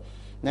ន័រ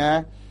ណា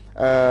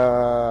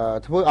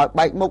ធ្វើឲ្យ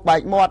បែកមុខបែ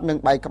កមាត់និង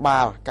បែកក្បា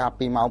លកាល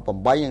ពីម៉ោង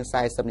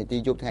 8:40 នាទី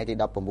យប់ថ្ងៃទី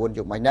 19 យ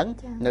ប់មិញហ្នឹង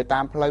នៅតា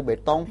មផ្លូវបេ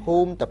តុងភូ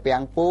មិតាពាំ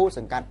ងពូស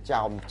ង្កាត់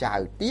ចោមចៅ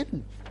ទៀត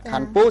ខ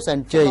ណ្ឌពោធិ៍សែ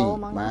នជ័យ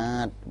បា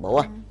ទប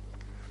ង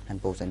ខណ្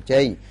ឌពោធិ៍សែន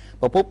ជ័យ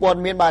ប្រភពព័ត៌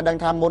មានបានដឹង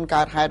ថាមុន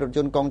កើតហេតុរថយ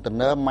ន្តកុងតឺ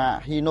ន័រម៉ាក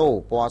ហ៊ីណូ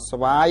ពណ៌ស្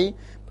វាយ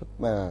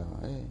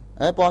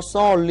ពណ៌ស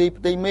លី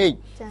ផ្ទៃមេឃ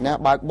ណា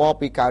បើកបរ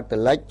ពីកើតត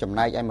លិចចំ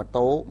ណែកឯម៉ូ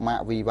តូម៉ា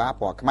កវីវ៉ា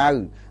ពណ៌ខ្មៅ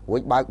រួ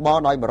ចបើកបរ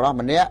ដោយបរិះ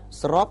ម្នាក់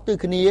ស្របទិស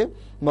គ្នា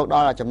មកដ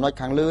ល់ចំណុច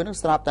ខាងលើនឹង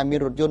ស្រាប់តែមាន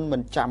រថយន្តមិ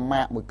នចាំ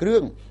ម៉ាកមួយគ្រឿ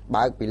ង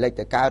បើកពីលិច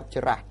ទៅកើត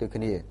ច្រាស់ទិស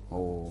គ្នា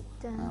អូ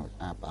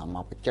ម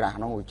កពីច្រាស់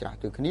នោះច្រាស់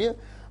ទិសគ្នា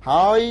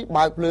ហើយ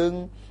បើកភ្លើង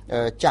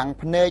ចាំង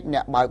ភ្នែកអ្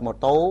នកបើកម៉ូ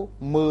តូ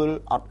មើល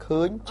អត់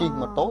ឃើញជិះ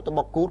ម៉ូតូទៅ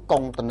បុកគូតកុ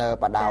ងតឺន័រ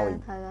បដោយ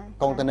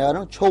កុងតឺន័រ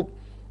នោះឈប់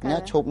ណា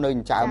ឈប់នៅ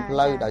ចើមផ្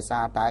លូវដោយសា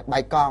រតែបែ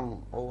កកង់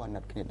អូអាណិ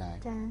តគ្នាដែរ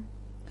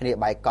គ្នា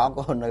បែកកង់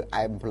ក៏នៅ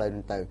អែមផ្លូវនឹ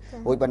ងទៅ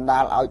រួចបណ្ដា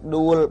លឲ្យ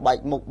ដួលបែក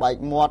មុខបែក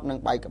មាត់និង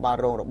បែកក្បាល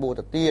រងរបួស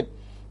ទៅទៀត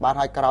បាទ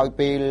ហើយក្រោយ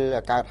ពេល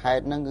កើតហេ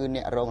តុហ្នឹងគឺអ្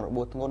នករងរ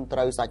បួសធ្ងន់ត្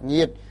រូវសាច់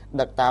ញាតិ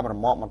ដឹកតាមរ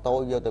មាក់ម៉ូតូ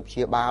យកទៅព្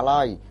យាបាល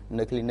ហើយ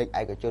នៅគ្លីនិក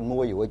ឯកជន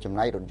មួយរួចចំ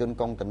ណែករថយន្ត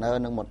កុងតឺន័រ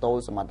និងម៉ូតូ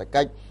សមត្ថ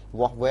កិច្ច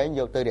វាស់វែង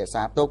យកទៅរក្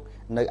សាទុក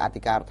នៅអ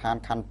ធិការដ្ឋាន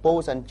ខណ្ឌពោ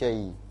ធិ៍សែនជ័យ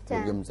លោ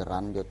កយឹមសរ៉ា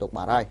ន់យកទុក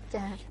បាទហើយ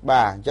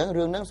បាទអញ្ចឹង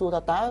រឿងហ្នឹងសួរ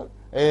ថាតើ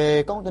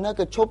កុងតឺន័រ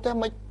គឺឈប់ទេ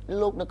មិន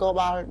លោកនគរ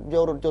បាលយ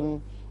ករថយន្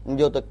ត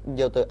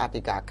យកទៅអ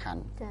ធិការខណ្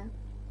ឌ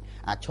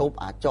អាឈប់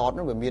អាចត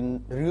នោះវាមាន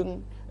រឿង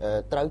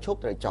ត្រូវឈប់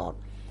ត្រូវចត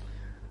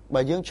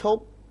បើយើងឈ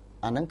ប់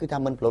អាហ្នឹងគឺថា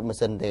មិនផ្លូតម៉ា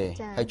ស៊ីនទេ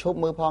ហើយឈប់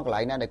មើលផងកន្លែ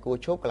ងណាដែលគួរ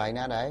ឈប់កន្លែង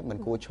ណាដែលមិន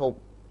គួរឈប់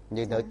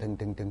យើងនៅ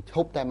ถึงឈ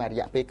ប់តែមួយរ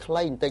យៈពេលខ្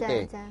លីបន្តិចទេ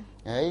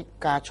ហើយ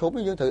ការឈប់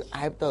យើងត្រូវ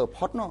អែបទៅ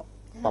ផុតនោះ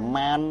ប្រ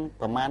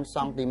មាណស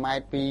ង់ទីម៉ែ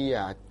ត្រពី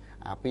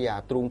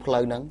ទ្រូងផ្លូ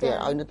វហ្នឹងគេ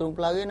ឲ្យនៅទ្រូង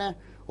ផ្លូវឯណា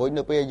រួច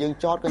នៅពេលយើង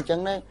ចតក៏អញ្ចឹង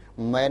ដែរ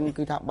មិនមែន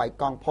គឺថាបែក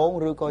កង់ផោង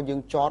ឬក៏យើ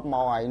ងចតម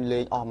កឲ្យលេ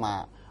ងអស់ម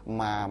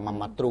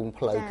កទ្រូង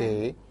ផ្លូវគេ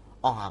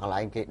អស់អាកន្លែ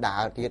ងគេដើ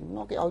រទៀត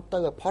នោះគេឲ្យទៅ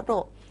ឲ្យផុតទៅ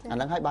អាហ្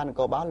នឹងហើយបានន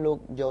គរបាលលោក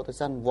យកទៅ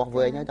សិនវាស់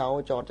វែងហើយតើ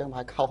ចតចឹង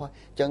ហើយខុសអ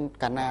ញ្ចឹង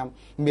កាលណា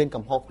មាន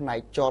កំហុសផ្នែក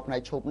ចតផ្នែ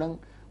កឈប់ហ្នឹង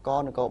ក៏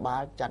នគរបា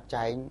លចាត់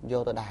ចែងយ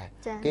កទៅដែរ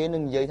គេនឹ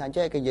ងនិយាយថា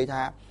ចេះគេនិយាយ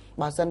ថា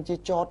បើសិនជា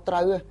ចតត្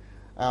រូវ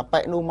ប៉ែ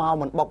កនោះមក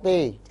មិនបុកទេ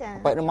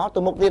ប៉ែកនោះមកទៅ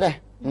មុខទៀតដែរ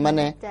មិន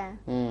ទេ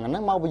អាហ្នឹ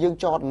ងមកបើយើង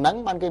ចតហ្នឹង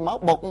បានគេមក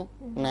បុក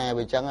ណា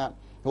វាអញ្ចឹង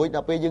រួចដ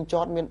ល់ពេលយើងច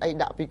តមានអី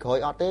ដាក់ពីក្រោយ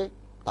អត់ទេ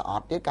តើអ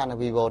ត់ទៀតកាលណា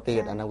វីវ៉ូទៀ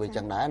តអាហ្នឹងវាអញ្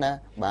ចឹងដែរណា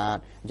បាទ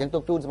អញ្ចឹងទុ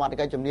កជូនសមត្ថ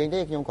កិច្ចជំនាញទេ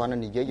ខ្ញុំគ្រាន់តែ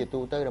និយាយទូ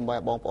ទៅដើម្បី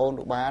ឲ្យបងប្អូន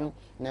លោកបាន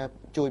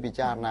ជួយពិ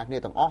ចារណាគ្នា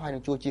ទាំងអស់ហើយនឹ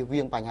ងជួយជៀស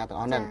វាងបញ្ហាទាំង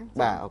អស់ហ្នឹង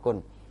បាទអរគុណ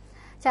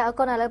ចាអរ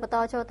គុណឥឡូវបន្ត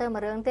ចូលទៅមួ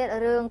យរឿងទៀត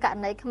រឿងករ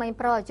ណីក្មេង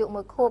ប្រុសអាយុ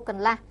1ខួបក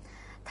ន្លះ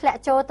ធ្លាក់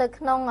ចូលទៅ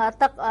ក្នុង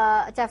ទឹក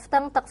ចាស្ទឹ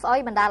ងទឹកស្អុយ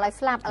បណ្ដាលឲ្យ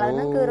ស្លាប់ឥឡូវហ្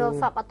នឹងគឺរក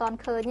សពអត់ទាន់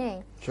ឃើញទេ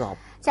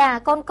ចា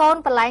កូន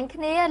បន្លែង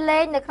គ្នាលេ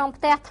ងនៅក្នុង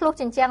ផ្ទះធ្លុះ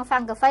ជញ្ជាំងហ្វាំ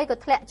ងកាហ្វេក៏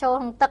ធ្លាក់ចូល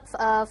ក្នុងទឹក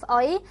ស្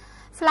អុយ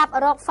ស្លាប់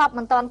រកសព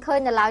មិនទាន់ឃើញ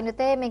នៅឡើយនោះ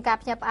ទេមានការ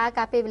ភ្ញាក់ផ្អើល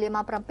កាលពីវេលា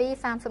ម៉ោង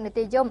 7:30 នា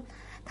ទីយប់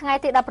ថ្ងៃ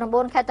ទី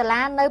 19 ខែតុ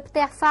លានៅផ្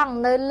ទះសង់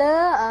នៅលើ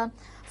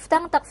ស្ទឹ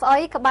ងទឹកស្អុ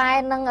យក្បែរ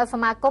នឹងស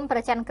មាគមប្រ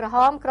ជាជនក្រហ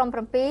មក្រុម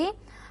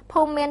 7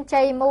 ភូមិមាន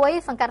ជ័យ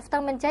1សង្កាត់ស្ទឹ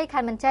ងមានជ័យខេ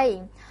ត្តមានជ័យ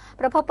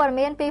ប្រភពព័ត៌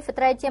មានពីស្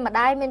ត្រីជាម្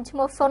ដាយមានឈ្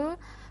មោះស៊ុន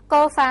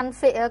កូហ្វាន់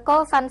ហ្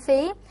វី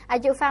អា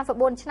យុ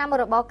34ឆ្នាំ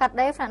របស់កាត់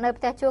ដេស្នាក់នៅ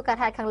ផ្ទះជួលកា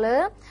ត់ហេតុខាងលើ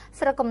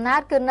ស្រុកកំណើ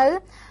តគឺនៅ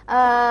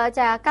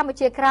ចាកម្ពុ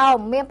ជាក្រោម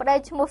មានប្តី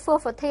ឈ្មោះហ្វូ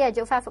ហ្វធីអា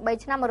យុ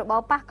43ឆ្នាំរប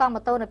ស់ប៉ះកង់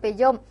ម៉ូតូនៅពេល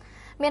យប់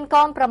មាន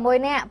កូន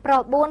6នាក់ប្រុ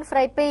ស4ស្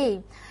រី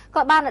2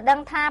គាត់បានដឹ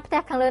ងថាផ្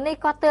ទះខាងលើនេះ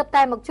គាត់ទើប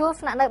តែមកជួល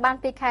ស្នាក់នៅបាន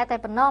2ខែតែ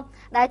ប៉ុណ្ណោះ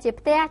ដែលជា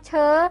ផ្ទះ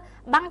ឈើ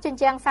បាំងជញ្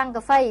ជាំងហ្វាំង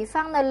កាហ្វេហ្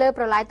វាំងនៅលើ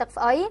ប្រឡាយទឹក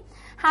ស្អុយ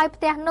ហើយ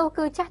ផ្ទះនោះ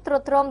គឺចាស់ទ្រុ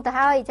ឌទ្រោមទៅ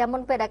ហើយចាំមុ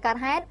នពេលដែលកើត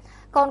ហេតុ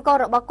កូន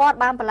របស់គាត់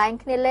បានបន្លែង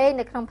គ្នាលេង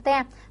នៅក្នុងផ្ទះ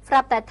ស្រា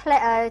ប់តែ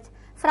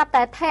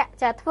ធាក់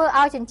ចាធ្វើ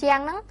ឲ្យជញ្ជាំង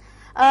ហ្នឹង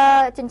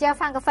ជញ្ជាំង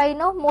ហ្វាំងកាហ្វេ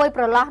នោះមួយ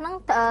ប្រឡោះហ្នឹង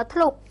ធ្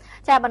លុះ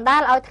ចាបណ្ដា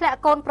លឲ្យធ្លាក់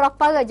កូនប្រុស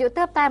ពៅអាយុ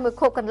ទើបតែ1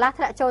ខួបកន្លះ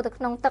ធ្លាក់ចូលទៅ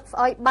ក្នុងទឹកស្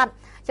អុយបាត់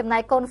ចំណែ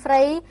កកូនស្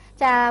រី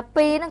ចា2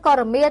ហ្នឹងក៏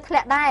រមៀលធ្លា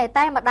ក់ដែរ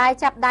តែម្ដាយ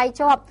ចាប់ដៃ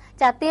ជាប់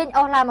ចាទាញអ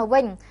ស់ឡើងមក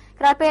វិញ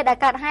ក្រោយពេលដែល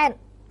កើតហេតុ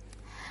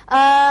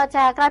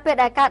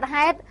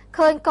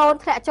ឃើញកូន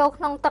ធ្លាក់ចូល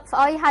ក្នុងទឹកស្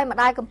អុយហើយម្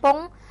ដាយកំពុង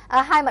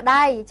ហើយម្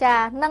ដាយចា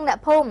និងអ្នក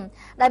ភូមិ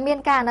ដែលមាន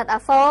ការអាណិតអា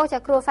សូរចា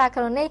គ្រួសារ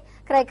ខ្លួននេះ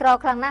ក្រីក្រ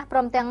ខ្លាំងណាស់ព្រ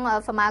មទាំង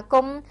សមាគ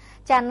ម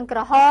ច័ន្ទក្រ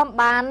ហម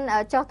បាន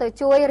ចុះទៅ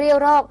ជួយរាវ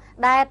រក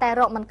ដែលតែ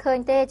រកមិនឃើញ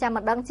ទេចាំមិ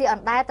នដឹងជាអ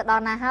ណ្ដែតទៅដ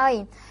ល់ណាហើយ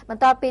ប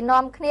ន្ទាប់ពី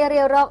នាំគ្នា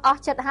រាវរកអ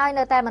ស់ចិត្តហើយ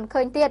នៅតែមិន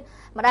ឃើញទៀត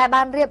ម្ដាយ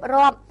បានរៀប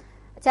រាប់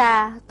ចា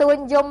ទួញ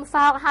យំ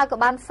សោកហើយក៏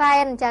បានសែ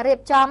នចារៀប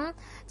ចំ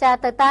ចា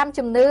ទៅតាម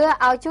ជំនឿ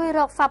ឲ្យជួយរ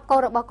កសពកូ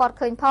នរបស់គាត់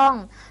ឃើញផង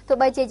ទោះ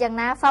បីជាយ៉ាង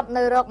ណាសព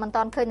នៅរកមិន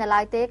ទាន់ឃើញនៅ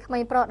ឡើយទេក្មេ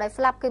ងប្រុសដែល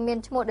ស្លាប់គឺមាន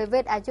ឈ្មោះដេវី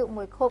តអាយុ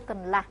1ខួបក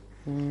ន្លះ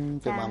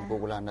ចាំបានពុ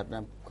កឡានិតណា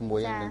ក្មួយ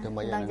ហ្នឹងធ្វើ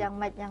ម៉េចយ៉ាង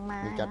ម៉េចយ៉ាងម៉េ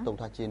ចចាត់ទុក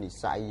ថាជានិ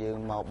ស័យយើង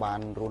មកបាន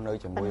រស់នៅ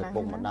ជាមួយឪពុ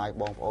កម្ដាយ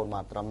បងប្អូនម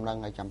កត្រឹមហ្នឹង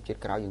ហើយចាំជាតិ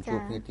ក្រោយយើងជួប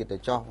គ្នាទៀតទៅ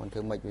ចោះមិនធ្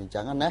វើម៉េចវាអញ្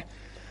ចឹងណា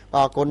អ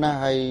រគុណណាស់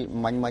ហើយ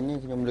មិញ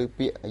ខ្ញុំលើ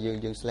ពាក្យ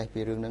យើងស្លេះពី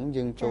រឿងហ្នឹង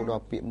យើងចូលដ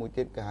ល់ពាក្យមួយ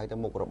ទៀតគេហៅថា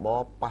មុខរបរ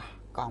ប៉ះ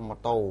កង់ម៉ូ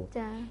តូ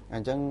ចាអ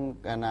ញ្ចឹង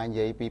កាលណានិ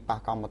យាយពីប៉ះ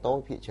កង់ម៉ូតូ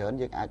ភាគច្រើន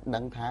យើងអាចដឹ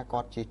ងថាគា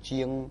ត់ជា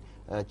ជាង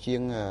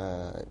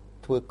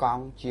ធ្វើក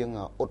ង់ជាង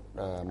អ៊ុត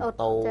ម៉ូ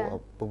តូ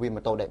ពវា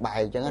ម៉ូតូដែលបែក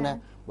អញ្ចឹងណា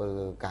បើ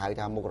គេហៅ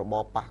ថាមុខរប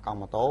រប៉ះកង់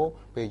ម៉ូតូ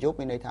ពេលយប់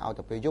មានន័យថាឲ្យ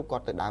តែពេលយប់គា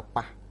ត់ទៅដើរ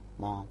ប៉ះ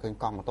មកឃើញ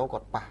កង់ម៉ូតូគា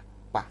ត់ប៉ះ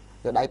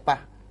ទៅដៃប៉ះ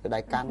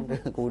đai căn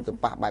cú từ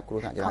bạc bài cú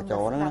thằng chả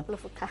chó nữa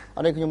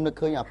ở đâyខ្ញុំនឹក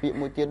ឃើញអាពាក្យ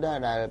មួយទៀតដែរ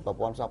ដែលប្រ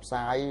ព័ន្ធផ្សព្វផ្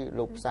សាយ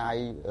លោកផ្សាយ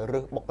រើ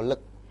សបុគ្គលិក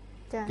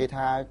គេ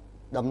ថា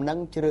ដំណឹង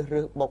ជ្រើស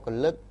រើសបុគ្គ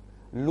លិក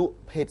លក់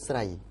ភេទស្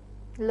រី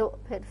លក់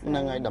ភេទស្រីហ្នឹ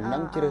ងហើយដំណឹ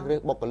ងជ្រើសរើស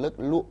បុគ្គលិក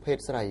លក់ភេទ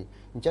ស្រី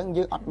អញ្ចឹង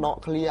យើងអត់ដក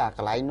ឃ្លាអាក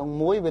ន្លែងនោះ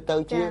មួយវាទៅ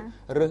ជា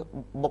រើស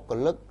បុគ្គ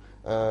លិក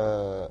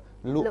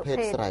លក់ភេទ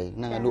ស្រី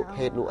ហ្នឹងលក់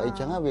ភេទលក់អី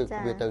ចឹង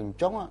វាទៅ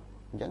ចុង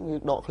អញ្ចឹងគឺ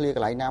ដកឃ្លាក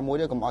ន្លែងណាមួយ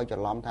ទៅកុំឲ្យច្រ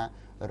ឡំថា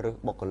រើស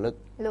បុគ្គលិក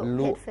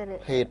លក់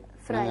ភេទ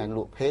ហ្នឹងល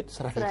ក់ភេទ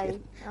ស្រី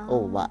អូ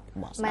បាក់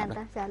ស្ដាប់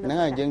ហ្នឹង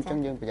ហើយយើងចឹង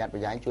យើងប្រយ័ត្នប្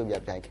រយែងជួយប្រយ័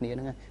ត្នប្រយែងគ្នាហ្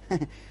នឹង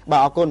បា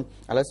ទអរគុណ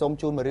ឥឡូវសូម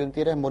ជូនមួយរឿង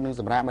ទៀតមុននឹង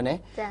សម្រាប់មកនេះ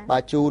បា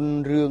ទជូន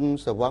រឿង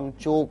ស្រវឹង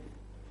ជោគ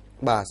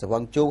បាទស្រវឹ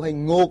ងជោគឲ្យ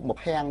ងោកមក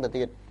ភាំងទៅ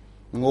ទៀត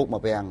ងោកម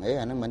កភាំងអា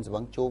ហ្នឹងមិនស្រវឹ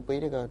ងជោគពេក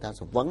ទេក៏ថា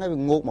ស្រវឹងឲ្យវា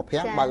ងោកមក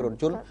ភាំងបើករថ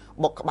យន្ត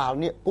បុកក្បាល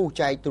នេះពុះ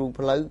ចែកទ្រូង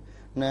ផ្លូវ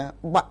ណា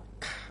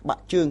បា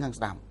ក់ជើងខាង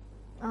ស្ដាំ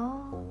អូ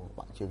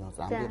បាក់ជើងខាង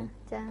ស្ដាំទៀត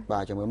បា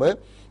ទចាំមើល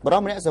បរិ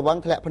មម្នាក់ស្រវឹង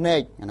ធ្លាក់ភ្នែក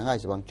អាហ្នឹងហើយ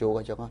ស្រវឹងជោគ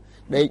អញ្ចឹង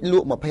ដេកល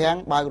ក់មកភាំង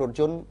បើករថ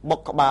យន្តបុក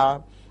ក្បាល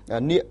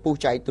នៀកពុះ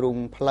ចែកទ្រូង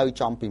ផ្លូវ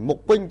ចំពីមុខ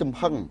ពេញទំ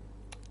ហឹង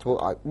ធ្វើ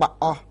ឲ្យបាក់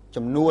អស់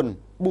ចំនួន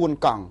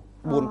4កង់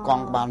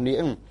ក្បាលនៀក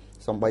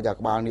សំបីតែ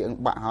ក្បាលនេះ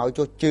បាក់ហើយ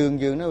ចុះជើង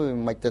យើងនោះ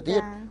មិនទៅទៀ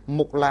ត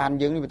មុខឡាន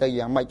យើងនេះវាទៅ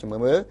យ៉ាងម៉េចចាំ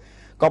មើល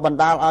ក៏បណ្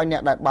ដាលឲ្យអ្ន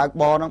កដែលបើក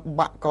បរហ្នឹង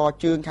បាក់ក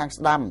ជើងខាង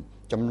ស្ដាំ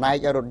ចំណែក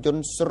ឲ្យរថយន្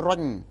តស្រុ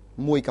ញ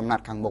មួយកំណា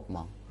ត់ខាងមុខហ្ម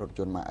ងរថយ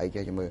ន្តមកអី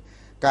ចេះចាំមើល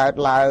កើត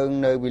ឡើង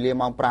នៅវេលា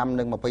ម៉ោង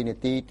 5:20 នា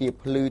ទីទី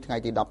ភ្លឺថ្ងៃ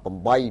ទី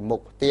 18 មុ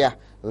ខផ្ទះ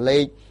លេ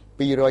ខ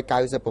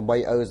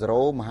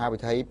 298 មហាវិ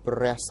ថីព្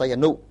រះសីហ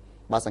នុ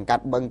បាទសង្កា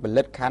ត់បឹងផ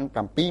លិតខណ្ឌ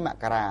 7 ម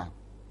ករា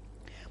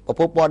ព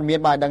ពុះព័ត៌មាន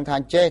បានដឹងថា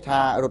ចេះថា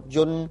រថយ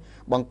ន្ត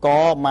បង្ក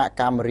ម៉ាក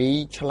កាមេរី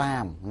ឆ្លា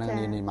មហ្នឹង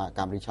នេះម៉ាក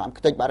កាមេរីឆ្លាម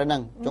ខ្ទេចបាត់ហ្នឹ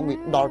ងចង់វា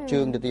ដល់ជើ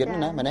ងទៅទៀត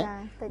ណាមែនទេ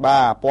បា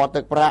ទពណ៌ទឹ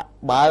កប្រាក់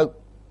បើក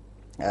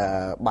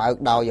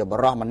ដោយប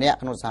រោះម្នាក់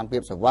ក្នុងស្ថានភា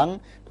ពស្រវឹង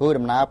ធ្វើ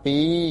ដំណើរពី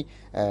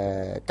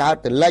កើត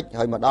ទៅលិច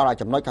ហើយមកដល់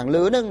ចំណុចខាង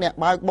លើហ្នឹងអ្នក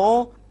បើកបរ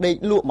ដេក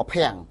លក់មក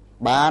ភាំង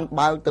បាន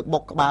បើកទៅបុ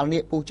កក្បាលនៀ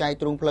កពុះចែក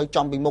ទ្រូងផ្លូវ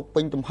ចំពីមុខ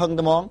ពេញទំហឹង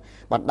ទៅហ្មង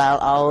បណ្ដាល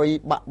ឲ្យ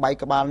បាក់បែក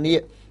ក្បាលនៀ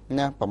ក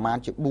ណាប្រមាណ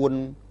ជា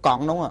4ក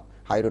ង់ហ្នឹង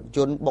ហើយរថយ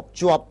ន្តបុក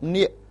ជាប់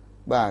នៀក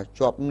បាទ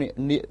ជាប់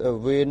នៀក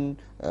វេន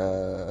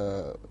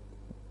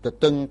ទៅ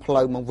ទឹងផ្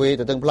លូវមកវេ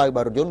ទៅទឹងផ្លូវ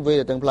បាទរថយន្តវេ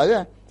ទៅទឹងផ្លូវ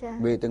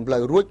វេទឹងផ្លូ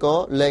វរួចក៏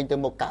លែងទៅ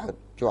មកកើត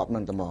ជាប់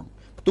នឹងត្មង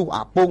ផ្ទុះ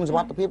អាពងសុវ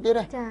ត្ថិភាពទៀ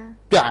ត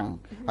ចាំង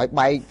ហើយ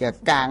បែក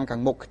កាងខា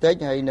ងមុខខ្ទេច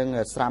ហើយនឹង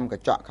ស្រាំក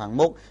ញ្ចក់ខាង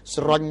មុខ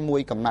ស្រុញមួ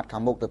យកំណាត់ខា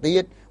ងមុខទៅទៀ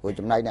តព្រោះ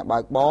ចំណែកអ្នកបើ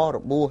កបររ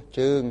បួស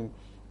ជើង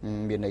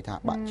មានន័យថា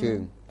បាក់ជើង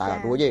តែ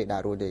រួច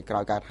ទេក្រោ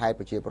យកើតហេតុ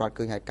ប្រជាពលរដ្ឋ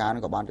ឃើញហេតុការ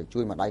ណ៍ក៏បានទៅជួ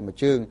យមួយដៃមួយ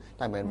ជើង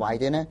តែមិនមែនវាយ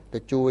ទេណាទៅ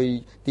ជួយ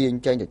ទាញ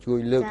ចេញទៅជួយ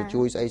លើកទៅ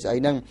ជួយស្អី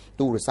ហ្នឹង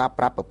ទូរស័ព្ទ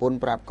ប្រាប់ប្រពន្ធ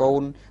ប្រាប់កូ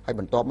នហើយ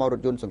បន្ទាប់មករ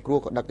ថយន្តសង្គ្រោះ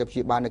ក៏ដឹកទៅព្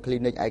យាបាលនៅគ្លី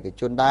និកឯក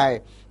ជនដែរ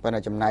ប៉ុន្តែ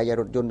ចំណែក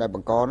រថយន្តដែលប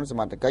ង្កនោះស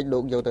មត្ថកិច្ចលោ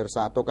កយកទៅរក្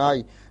សាទុកហើយ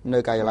នៅ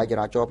ការិយាល័យច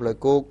រាចរណ៍ផ្លូវ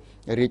គោក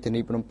រាជធា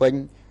នីភ្នំពេញ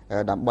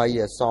ដើម្បី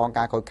សង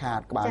ការខូចខាត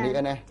ក្បាលនេះ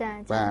ណា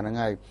បាទហ្នឹង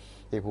ហើយ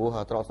ពីព្រោះ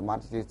ទ្រព្យសម្បត្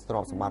តិ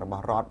រប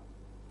ស់រដ្ឋ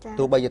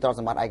ទោះបីជាទ្រព្យ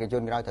សម្បត្តិឯកជ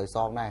នក្រៅត្រូវស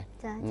ងដែរ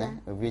ណា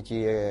វាជា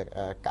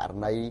ករ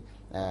ណី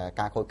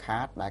ការខូចខា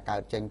តដែលកើ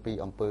តចេញពី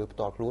អំពើផ្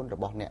ទាល់ខ្លួនរ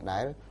បស់អ្នកដែ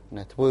ល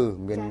ធ្វើ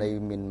មាន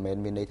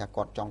ន័យថា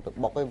គាត់ចង់ទៅ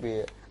បុកឯងវា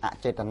អ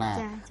ចេត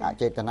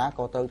នា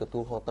ក៏ត្រូវទទួ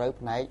លខុសត្រូវ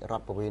ផ្នែករ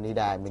ដ្ឋប្រវេណី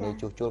ដែរមានន័យ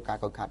ជួសជុលការ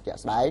ខូចខាតជាក់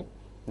ស្ដែង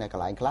នៅក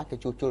ន្លែងខ្លះគេ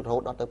ជួសជុលរហូ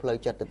តដល់ទៅផ្លូវ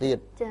ចិត្តទៅទៀត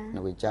នៅ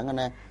វាអញ្ចឹង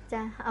ណា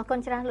ចាអរគុណ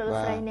ច្រើនលោក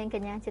ស្រីនាងក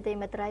ញ្ញាជាទី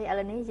មេត្រីឥ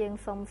ឡូវនេះយើង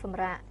សូមសម្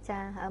រាប់ចា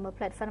មើល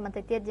platform បន្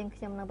តិចទៀតយើង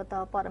ខ្ញុំនឹងបន្ត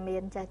ព័ត៌មា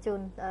នចាជូន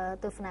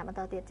ទស្សនៈបន្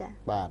តទៀតចា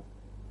បាទ